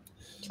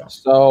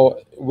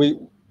 So we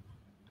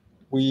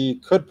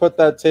could put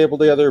that table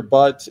together,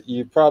 but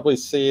you probably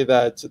see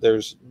that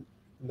there's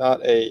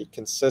not a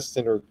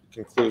consistent or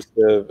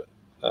conclusive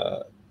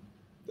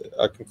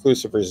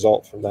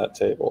result from that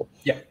table.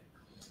 Yeah.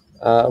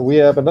 We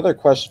have another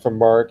question from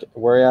Mark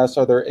where he asks,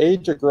 are there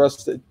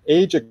age-adjusted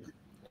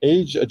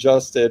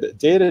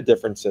data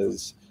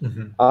differences?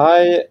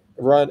 I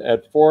run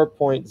at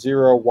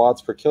 4.0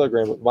 watts per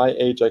kilogram. With my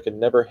age, I could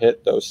never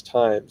hit those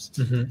times.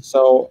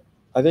 So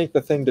I think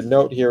the thing to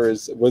note here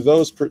is, were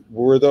those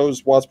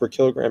watts per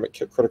kilogram at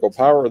critical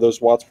power, or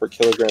those watts per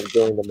kilogram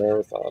during the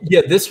marathon?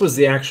 Yeah, this was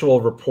the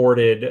actual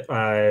reported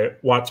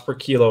watts per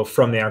kilo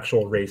from the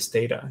actual race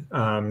data.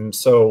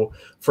 So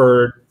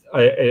for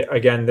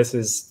again, this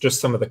is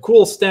just some of the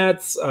cool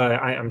stats.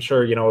 I'm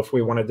sure, if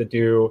we wanted to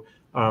do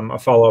a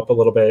follow-up a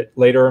little bit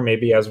later,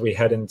 maybe as we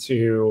head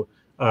into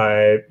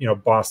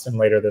Boston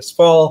later this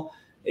fall,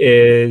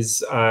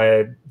 is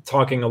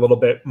talking a little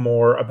bit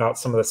more about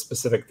some of the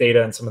specific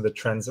data and some of the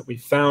trends that we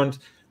found.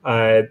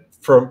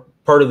 From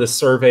part of the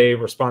survey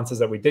responses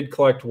that we did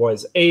collect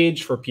was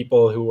age, for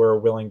people who were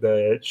willing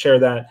to share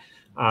that.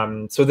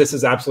 So this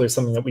is absolutely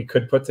something that we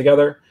could put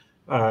together.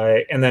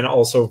 And then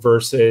also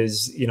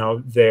versus,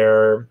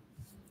 their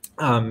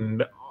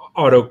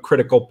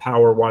autocritical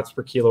power watts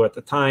per kilo at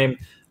the time,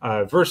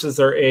 versus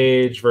their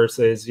age,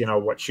 versus,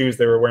 what shoes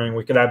they were wearing.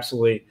 We could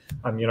absolutely,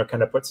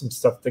 kind of put some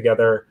stuff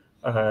together.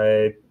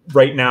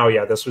 Right now,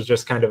 yeah, this was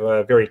just kind of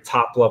a very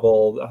top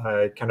level,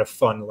 kind of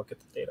fun look at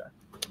the data.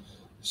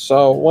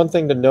 So one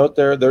thing to note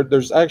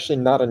there's actually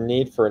not a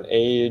need for an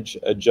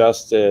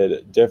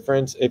age-adjusted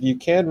difference. If you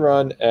can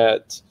run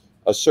at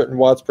a certain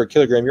watts per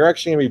kilogram, you're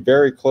actually going to be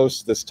very close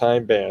to this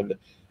time band.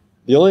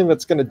 The only thing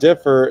that's going to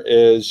differ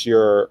is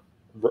your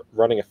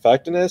running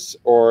effectiveness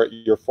or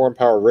your form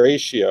power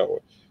ratio.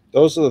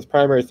 Those are the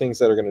primary things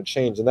that are going to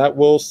change, and that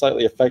will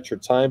slightly affect your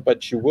time,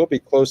 but you will be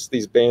close to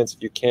these bands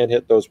if you can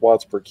hit those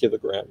watts per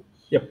kilogram.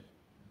 Yep,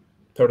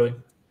 totally.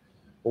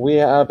 We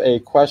have a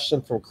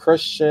question from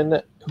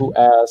Christian who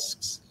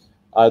asks,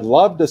 I'd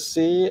love to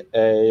see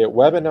a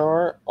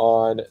webinar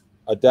on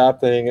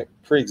adapting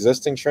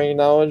pre-existing training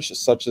knowledge,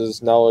 such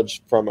as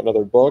knowledge from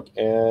another book,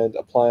 and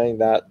applying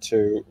that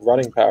to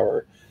running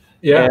power.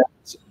 Yeah. And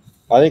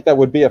I think that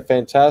would be a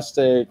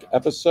fantastic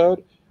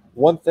episode.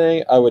 One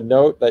thing I would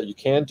note that you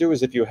can do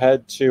is if you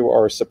head to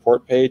our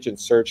support page and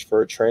search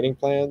for training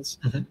plans,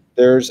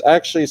 there's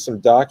actually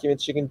some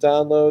documents you can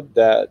download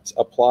that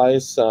apply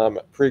some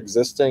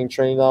pre-existing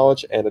training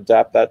knowledge and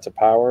adapt that to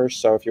Power.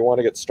 So if you want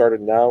to get started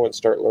now and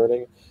start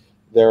learning,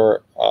 there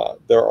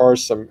are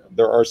some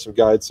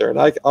guides there.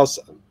 And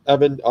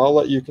Evan, I'll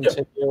let you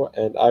continue,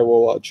 and I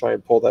will try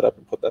and pull that up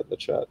and put that in the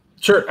chat.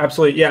 Sure,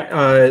 absolutely,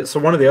 yeah.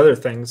 So one of the other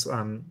things,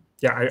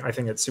 I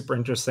think it's super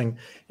interesting,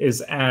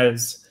 is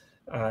as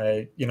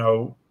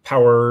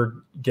Power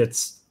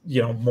gets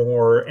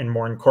more and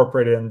more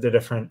incorporated into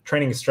different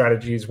training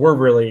strategies, we're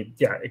really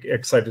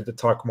excited to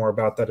talk more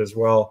about that as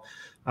well,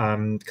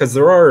 because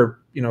there are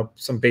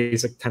some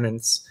basic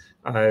tenets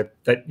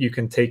that you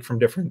can take from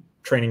different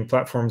training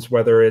platforms,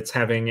 whether it's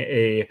having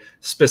a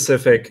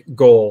specific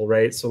goal,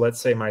 right? So let's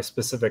say my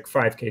specific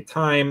 5K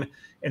time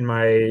and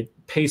my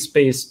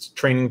pace-based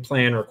training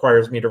plan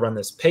requires me to run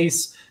this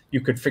pace.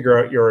 You could figure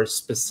out your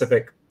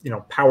specific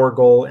power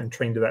goal and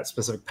train to that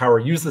specific power.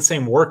 Use the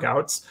same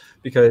workouts,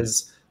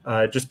 because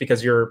just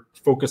because you're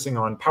focusing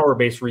on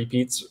power-based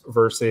repeats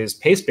versus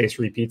pace-based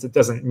repeats, it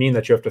doesn't mean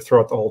that you have to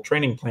throw out the whole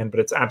training plan, but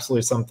it's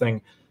absolutely something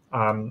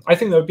I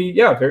think that would be,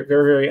 very, very,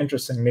 very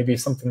interesting. Maybe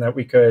something that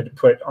we could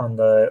put on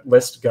the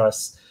list,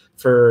 Gus,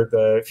 for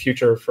the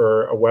future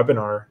for a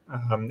webinar.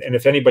 And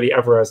if anybody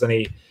ever has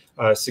any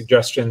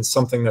suggestions,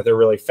 something that they're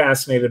really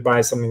fascinated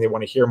by, something they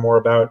want to hear more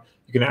about,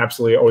 you can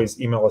absolutely always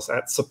email us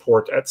at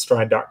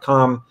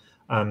support@stride.com,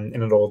 and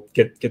it'll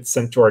get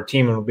sent to our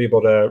team, and we'll be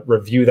able to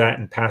review that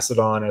and pass it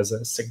on as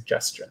a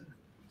suggestion.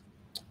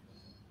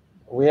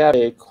 We have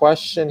a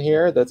question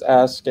here that's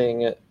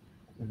asking,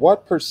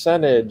 what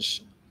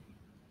percentage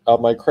of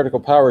my critical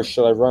power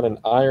should I run an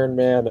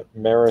Ironman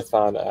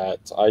marathon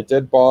at? I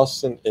did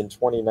Boston in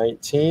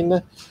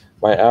 2019.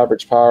 My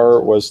average power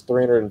was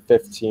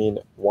 315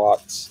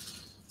 watts.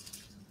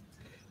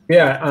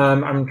 Yeah,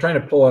 I'm trying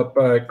to pull up,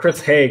 Chris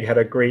Haig had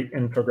a great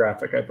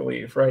infographic, I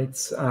believe, right?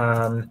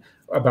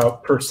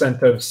 About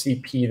percent of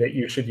CP that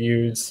you should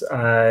use.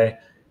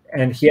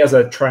 And he has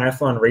a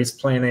triathlon race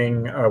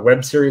planning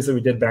web series that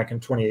we did back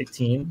in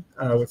 2018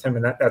 with him,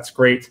 and that's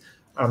great.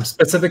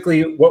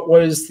 Specifically, what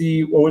was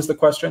the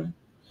question?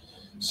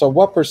 So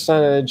what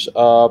percentage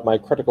of my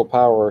critical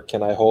power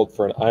can I hold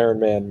for an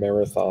Ironman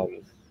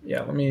marathon?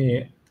 Yeah, let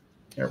me,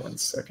 here, 1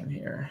 second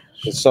here.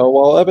 So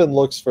while Evan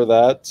looks for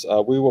that,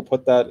 we will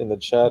put that in the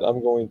chat.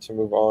 I'm going to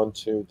move on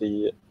to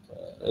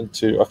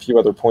into a few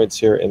other points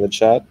here in the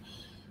chat.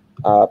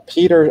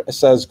 Peter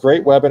says,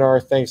 great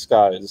webinar. Thanks,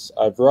 guys.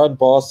 I've run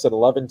Boston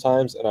 11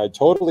 times, and I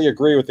totally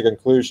agree with the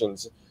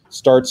conclusions.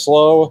 Start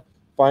slow,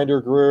 find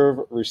your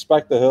groove,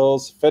 respect the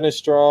hills, finish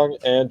strong,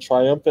 and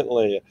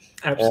triumphantly.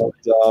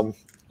 Absolutely. And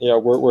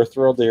we're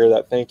thrilled to hear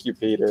that. Thank you,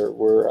 Peter.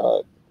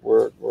 We're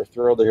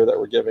thrilled to hear that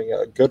we're giving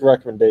good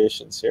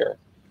recommendations here.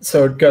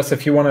 So Gus,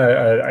 if you want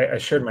to, I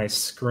shared my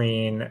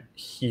screen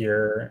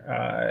here,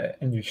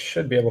 and you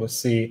should be able to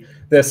see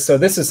this. So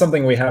this is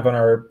something we have on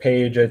our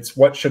page. It's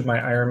what should my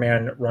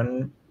Ironman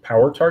run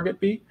power target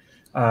be?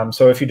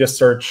 So if you just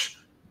search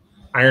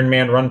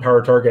Ironman run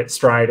power target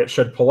Stride, it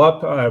should pull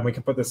up. We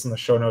can put this in the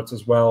show notes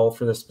as well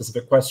for this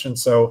specific question.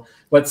 So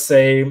let's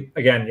say,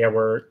 again,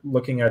 we're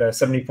looking at a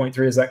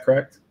 70.3. Is that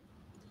correct?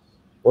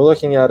 We're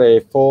looking at a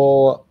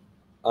full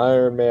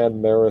Ironman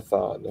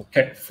marathon.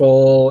 Okay,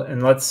 full.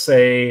 And let's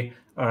say,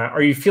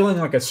 are you feeling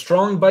like a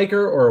strong biker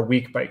or a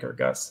weak biker,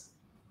 Gus?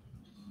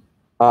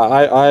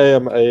 I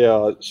am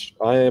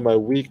a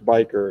weak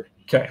biker.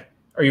 Okay.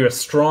 Are you a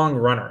strong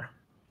runner?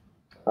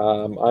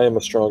 I am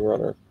a strong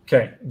runner.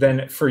 Okay.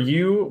 Then for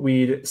you,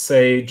 we'd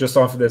say, just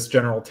off of this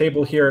general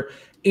table here,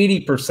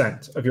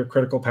 80% of your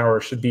critical power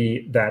should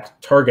be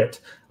that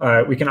target.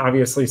 We can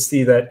obviously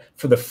see that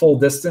for the full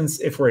distance,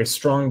 if we're a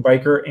strong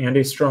biker and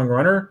a strong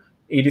runner,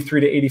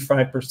 83 to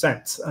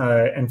 85%.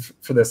 And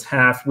for this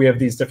half, we have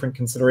these different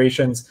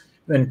considerations.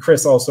 Then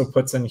Chris also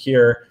puts in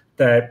here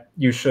that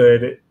you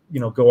should,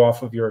 go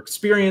off of your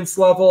experience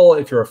level.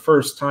 If you're a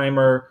first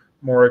timer,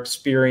 more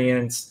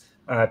experience,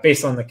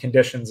 based on the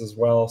conditions as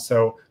well.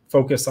 So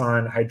focus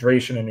on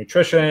hydration and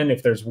nutrition.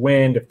 If there's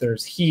wind, if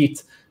there's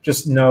heat,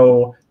 just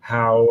know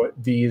how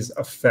these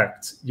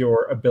affect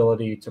your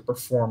ability to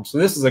perform. So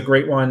this is a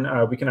great one.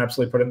 We can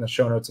absolutely put it in the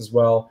show notes as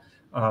well.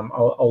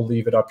 I'll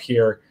leave it up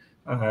here.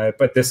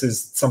 But this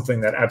is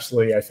something that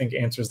absolutely, I think,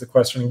 answers the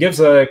question and gives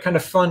a kind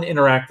of fun,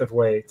 interactive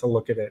way to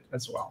look at it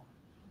as well.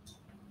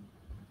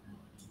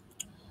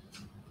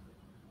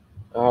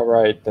 All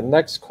right. The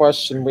next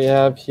question we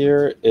have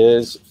here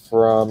is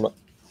from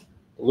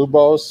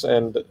Lubos,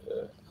 and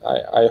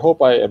I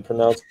hope I am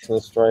pronouncing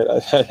this right.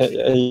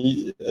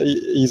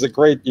 He's a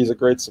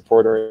great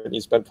supporter, and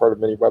he's been part of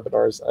many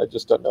webinars. I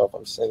just don't know if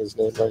I'm saying his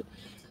name right.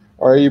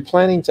 Are you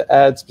planning to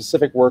add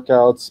specific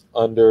workouts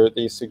under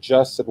the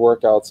suggested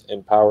workouts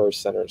in Power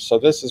Center? So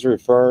this is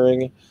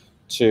referring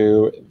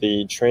to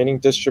the training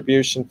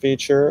distribution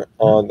feature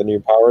on the new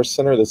Power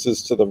Center. This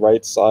is to the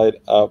right side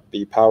of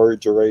the power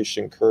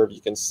duration curve. You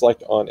can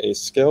select on a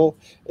skill,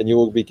 and you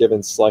will be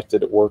given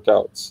selected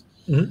workouts.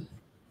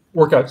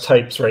 Workout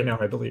types right now,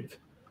 I believe.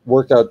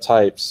 Workout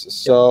types.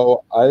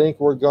 So I think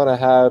we're going to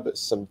have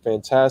some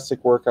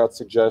fantastic workout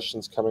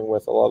suggestions coming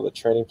with a lot of the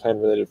training plan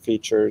related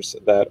features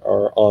that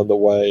are on the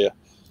way.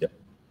 Yep.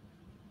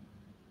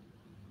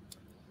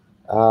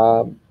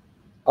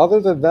 Other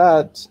than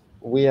that,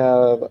 we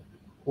have,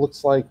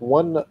 looks like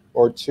 1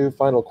 or 2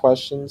 final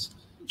questions.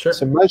 Sure.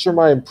 To measure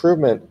my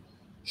improvement,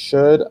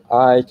 should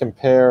I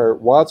compare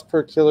watts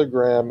per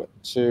kilogram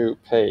to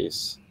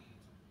pace?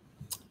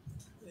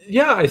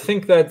 Yeah, I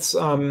think that's,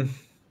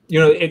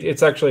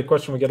 it's actually a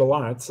question we get a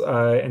lot.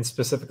 And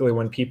specifically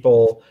when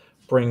people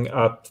bring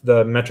up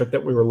the metric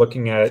that we were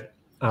looking at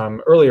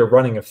earlier,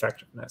 running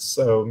effectiveness.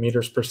 So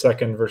meters per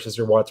second versus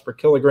your watts per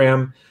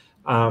kilogram.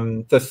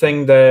 The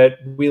thing that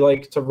we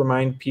like to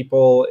remind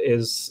people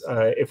is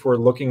if we're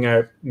looking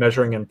at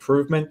measuring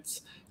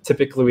improvements,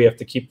 typically we have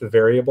to keep the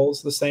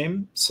variables the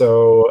same.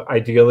 So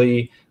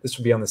ideally, this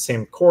would be on the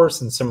same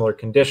course in similar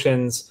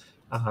conditions,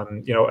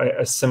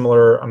 a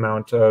similar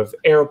amount of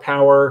air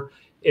power.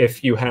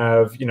 If you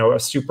have, a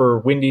super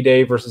windy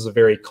day versus a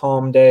very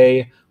calm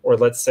day, or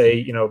let's say,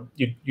 you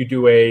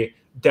do a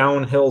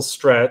downhill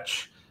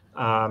stretch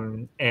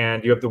and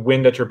you have the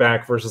wind at your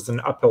back versus an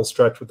uphill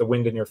stretch with the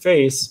wind in your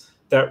face,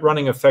 that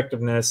running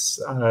effectiveness,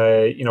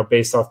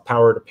 based off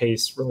power to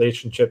pace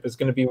relationship is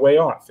going to be way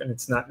off, and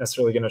it's not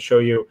necessarily going to show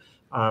you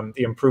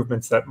the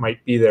improvements that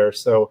might be there.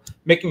 So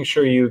making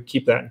sure you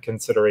keep that in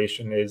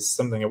consideration is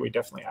something that we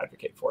definitely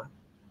advocate for.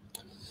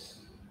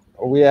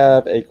 We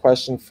have a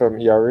question from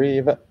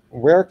Yariv.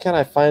 Where can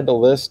I find a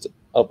list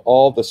of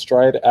all the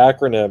Stride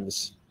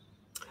acronyms?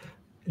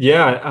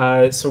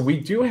 Yeah, so we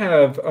do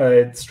have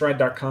a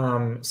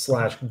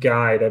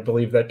stride.com/guide, I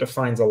believe, that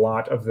defines a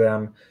lot of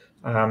them.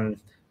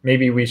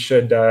 Maybe we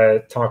should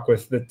talk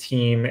with the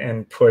team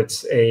and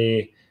put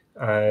a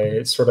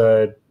sort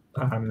of,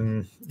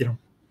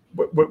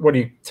 what do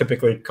you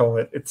typically call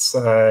it? It's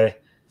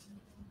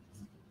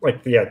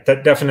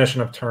that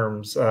definition of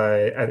terms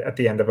at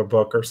the end of a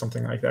book or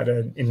something like that,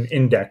 an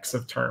index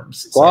of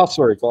terms.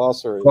 Glossary.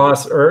 Glossary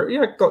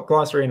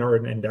or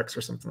an index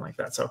or something like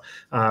that. So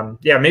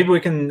maybe we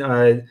can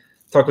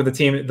talk with the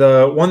team.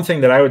 The one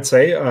thing that I would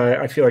say,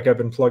 I feel like I've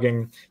been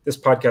plugging this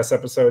podcast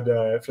episode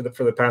for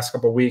the past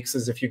couple of weeks,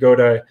 is if you go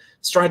to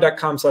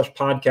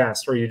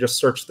stride.com/podcast, or you just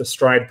search the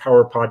Stride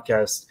Power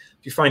Podcast,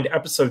 if you find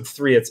episode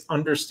 3, it's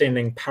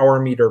Understanding Power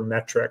Meter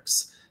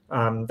Metrics.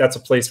 That's a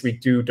place we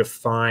do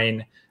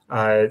define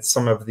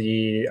some of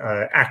the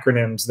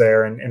acronyms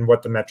there and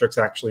what the metrics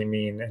actually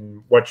mean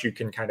and what you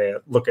can kind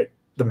of look at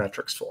the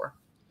metrics for.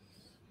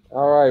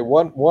 All right,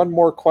 one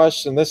more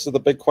question. This is the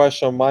big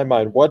question on my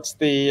mind. What's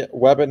the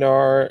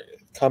webinar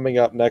coming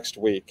up next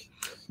week?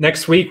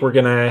 Next week, we're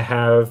going to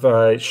have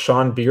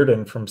Sean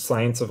Bearden from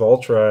Science of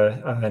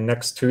Ultra.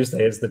 Next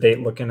Tuesday is the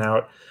date, looking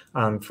out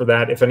for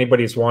that. If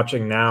anybody's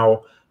watching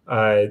now,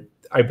 I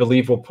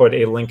believe we'll put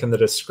a link in the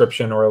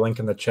description or a link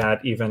in the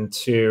chat even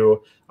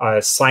to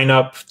sign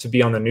up to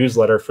be on the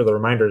newsletter for the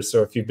reminders.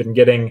 So if you've been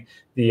getting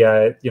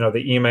the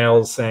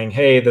emails saying,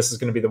 hey, this is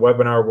going to be the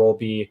webinar, we'll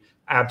be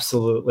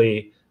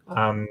absolutely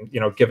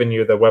giving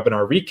you the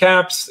webinar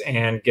recaps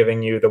and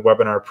giving you the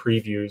webinar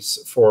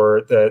previews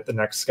for the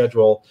next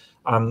schedule.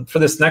 For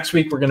this next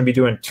week, we're going to be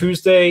doing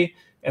Tuesday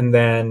and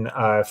then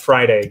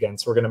Friday again.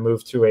 So we're going to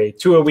move to a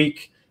 2 a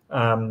week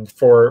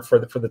for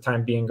the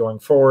time being going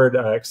forward.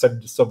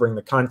 Excited to still bring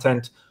the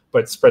content,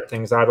 but spread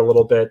things out a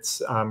little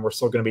bit. We're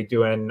still going to be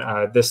doing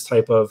this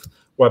type of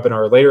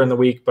webinar later in the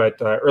week, but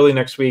early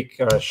next week,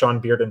 Sean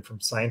Bearden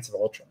from Science of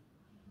Ultra.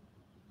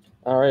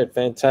 All right,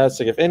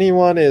 fantastic. If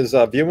anyone is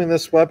viewing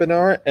this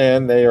webinar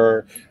and they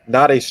are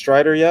not a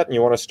Strider yet and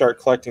you want to start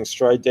collecting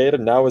Stride data,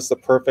 now is the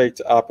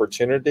perfect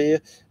opportunity.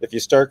 If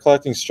you start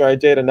collecting Stride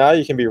data now,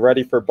 you can be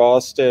ready for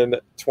Boston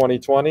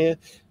 2020.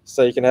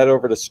 So you can head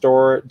over to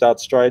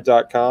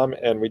store.stride.com,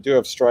 and we do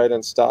have Stride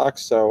in stock.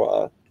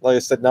 So like I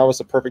said, now is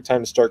the perfect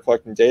time to start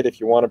collecting data if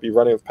you want to be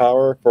running with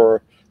power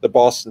for the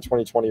Boston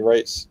 2020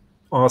 race.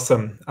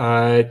 Awesome.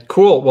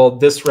 Cool. Well,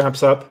 this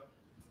wraps up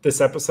this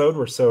episode.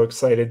 We're so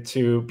excited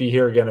to be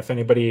here again. If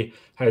anybody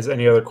has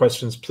any other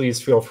questions,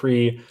 please feel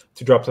free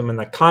to drop them in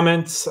the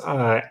comments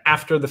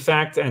after the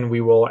fact, and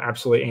we will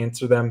absolutely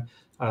answer them.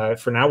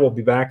 For now, we'll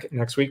be back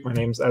next week. My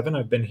name's Evan.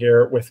 I've been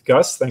here with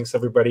Gus. Thanks,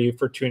 everybody,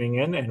 for tuning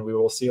in, and we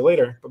will see you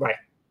later. Bye-bye.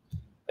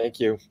 Thank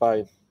you.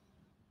 Bye.